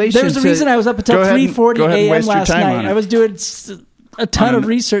Brandon, relation. there's a to, reason I was up until Go ahead and- 3:40 go ahead and a.m. waste your last time night. on it. I was doing a ton On of an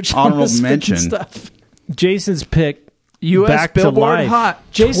research on honorable this mention. stuff. Jason's pick. U.S. Back to Billboard Life. Hot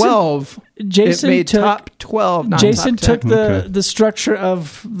Jason- 12. Jason it made took- top 12. Not Jason top 10. took the structure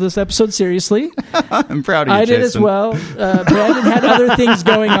of this episode seriously. I'm proud of you, I did as Jason. well. Brandon had other things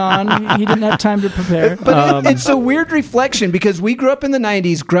going on. He didn't have time to prepare. But it's a weird reflection because we grew up in the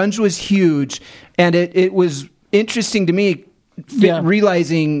 90s. Grunge was huge. And it was interesting to me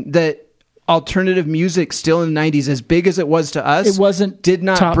realizing that alternative music still in the 90s, as big as it was to us, It wasn't did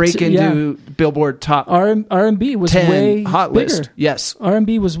not top break t- into Billboard top R&B was 10 way hot bigger. list. Yes.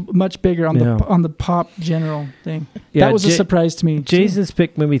 R&B was much bigger on Yeah. the pop general thing. Yeah, that was a surprise to me. Jason's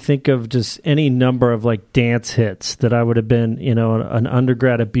pick made me think of just any number of like dance hits that I would have been, an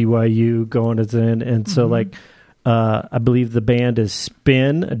undergrad at BYU going as in. And so like, I believe the band is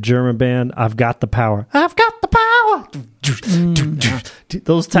Spin, a German band. I've Got the Power. I've got the power.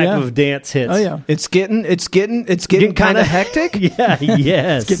 Those type Yeah. of dance hits. Oh yeah. It's getting Getting kind kinda- of hectic. Yeah,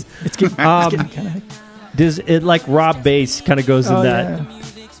 yes. It's getting kind of Does it like Rob Bass kind of goes in that?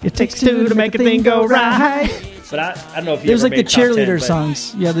 It takes two to make a thing go right. But I don't know if you There's ever like the made top 10, cheerleader but-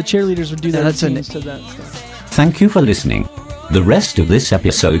 songs. Yeah, the cheerleaders would do their that's a- routines to that stuff. Thank you for listening. The rest of this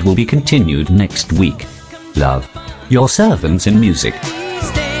episode will be continued next week. Love. Your servants in music.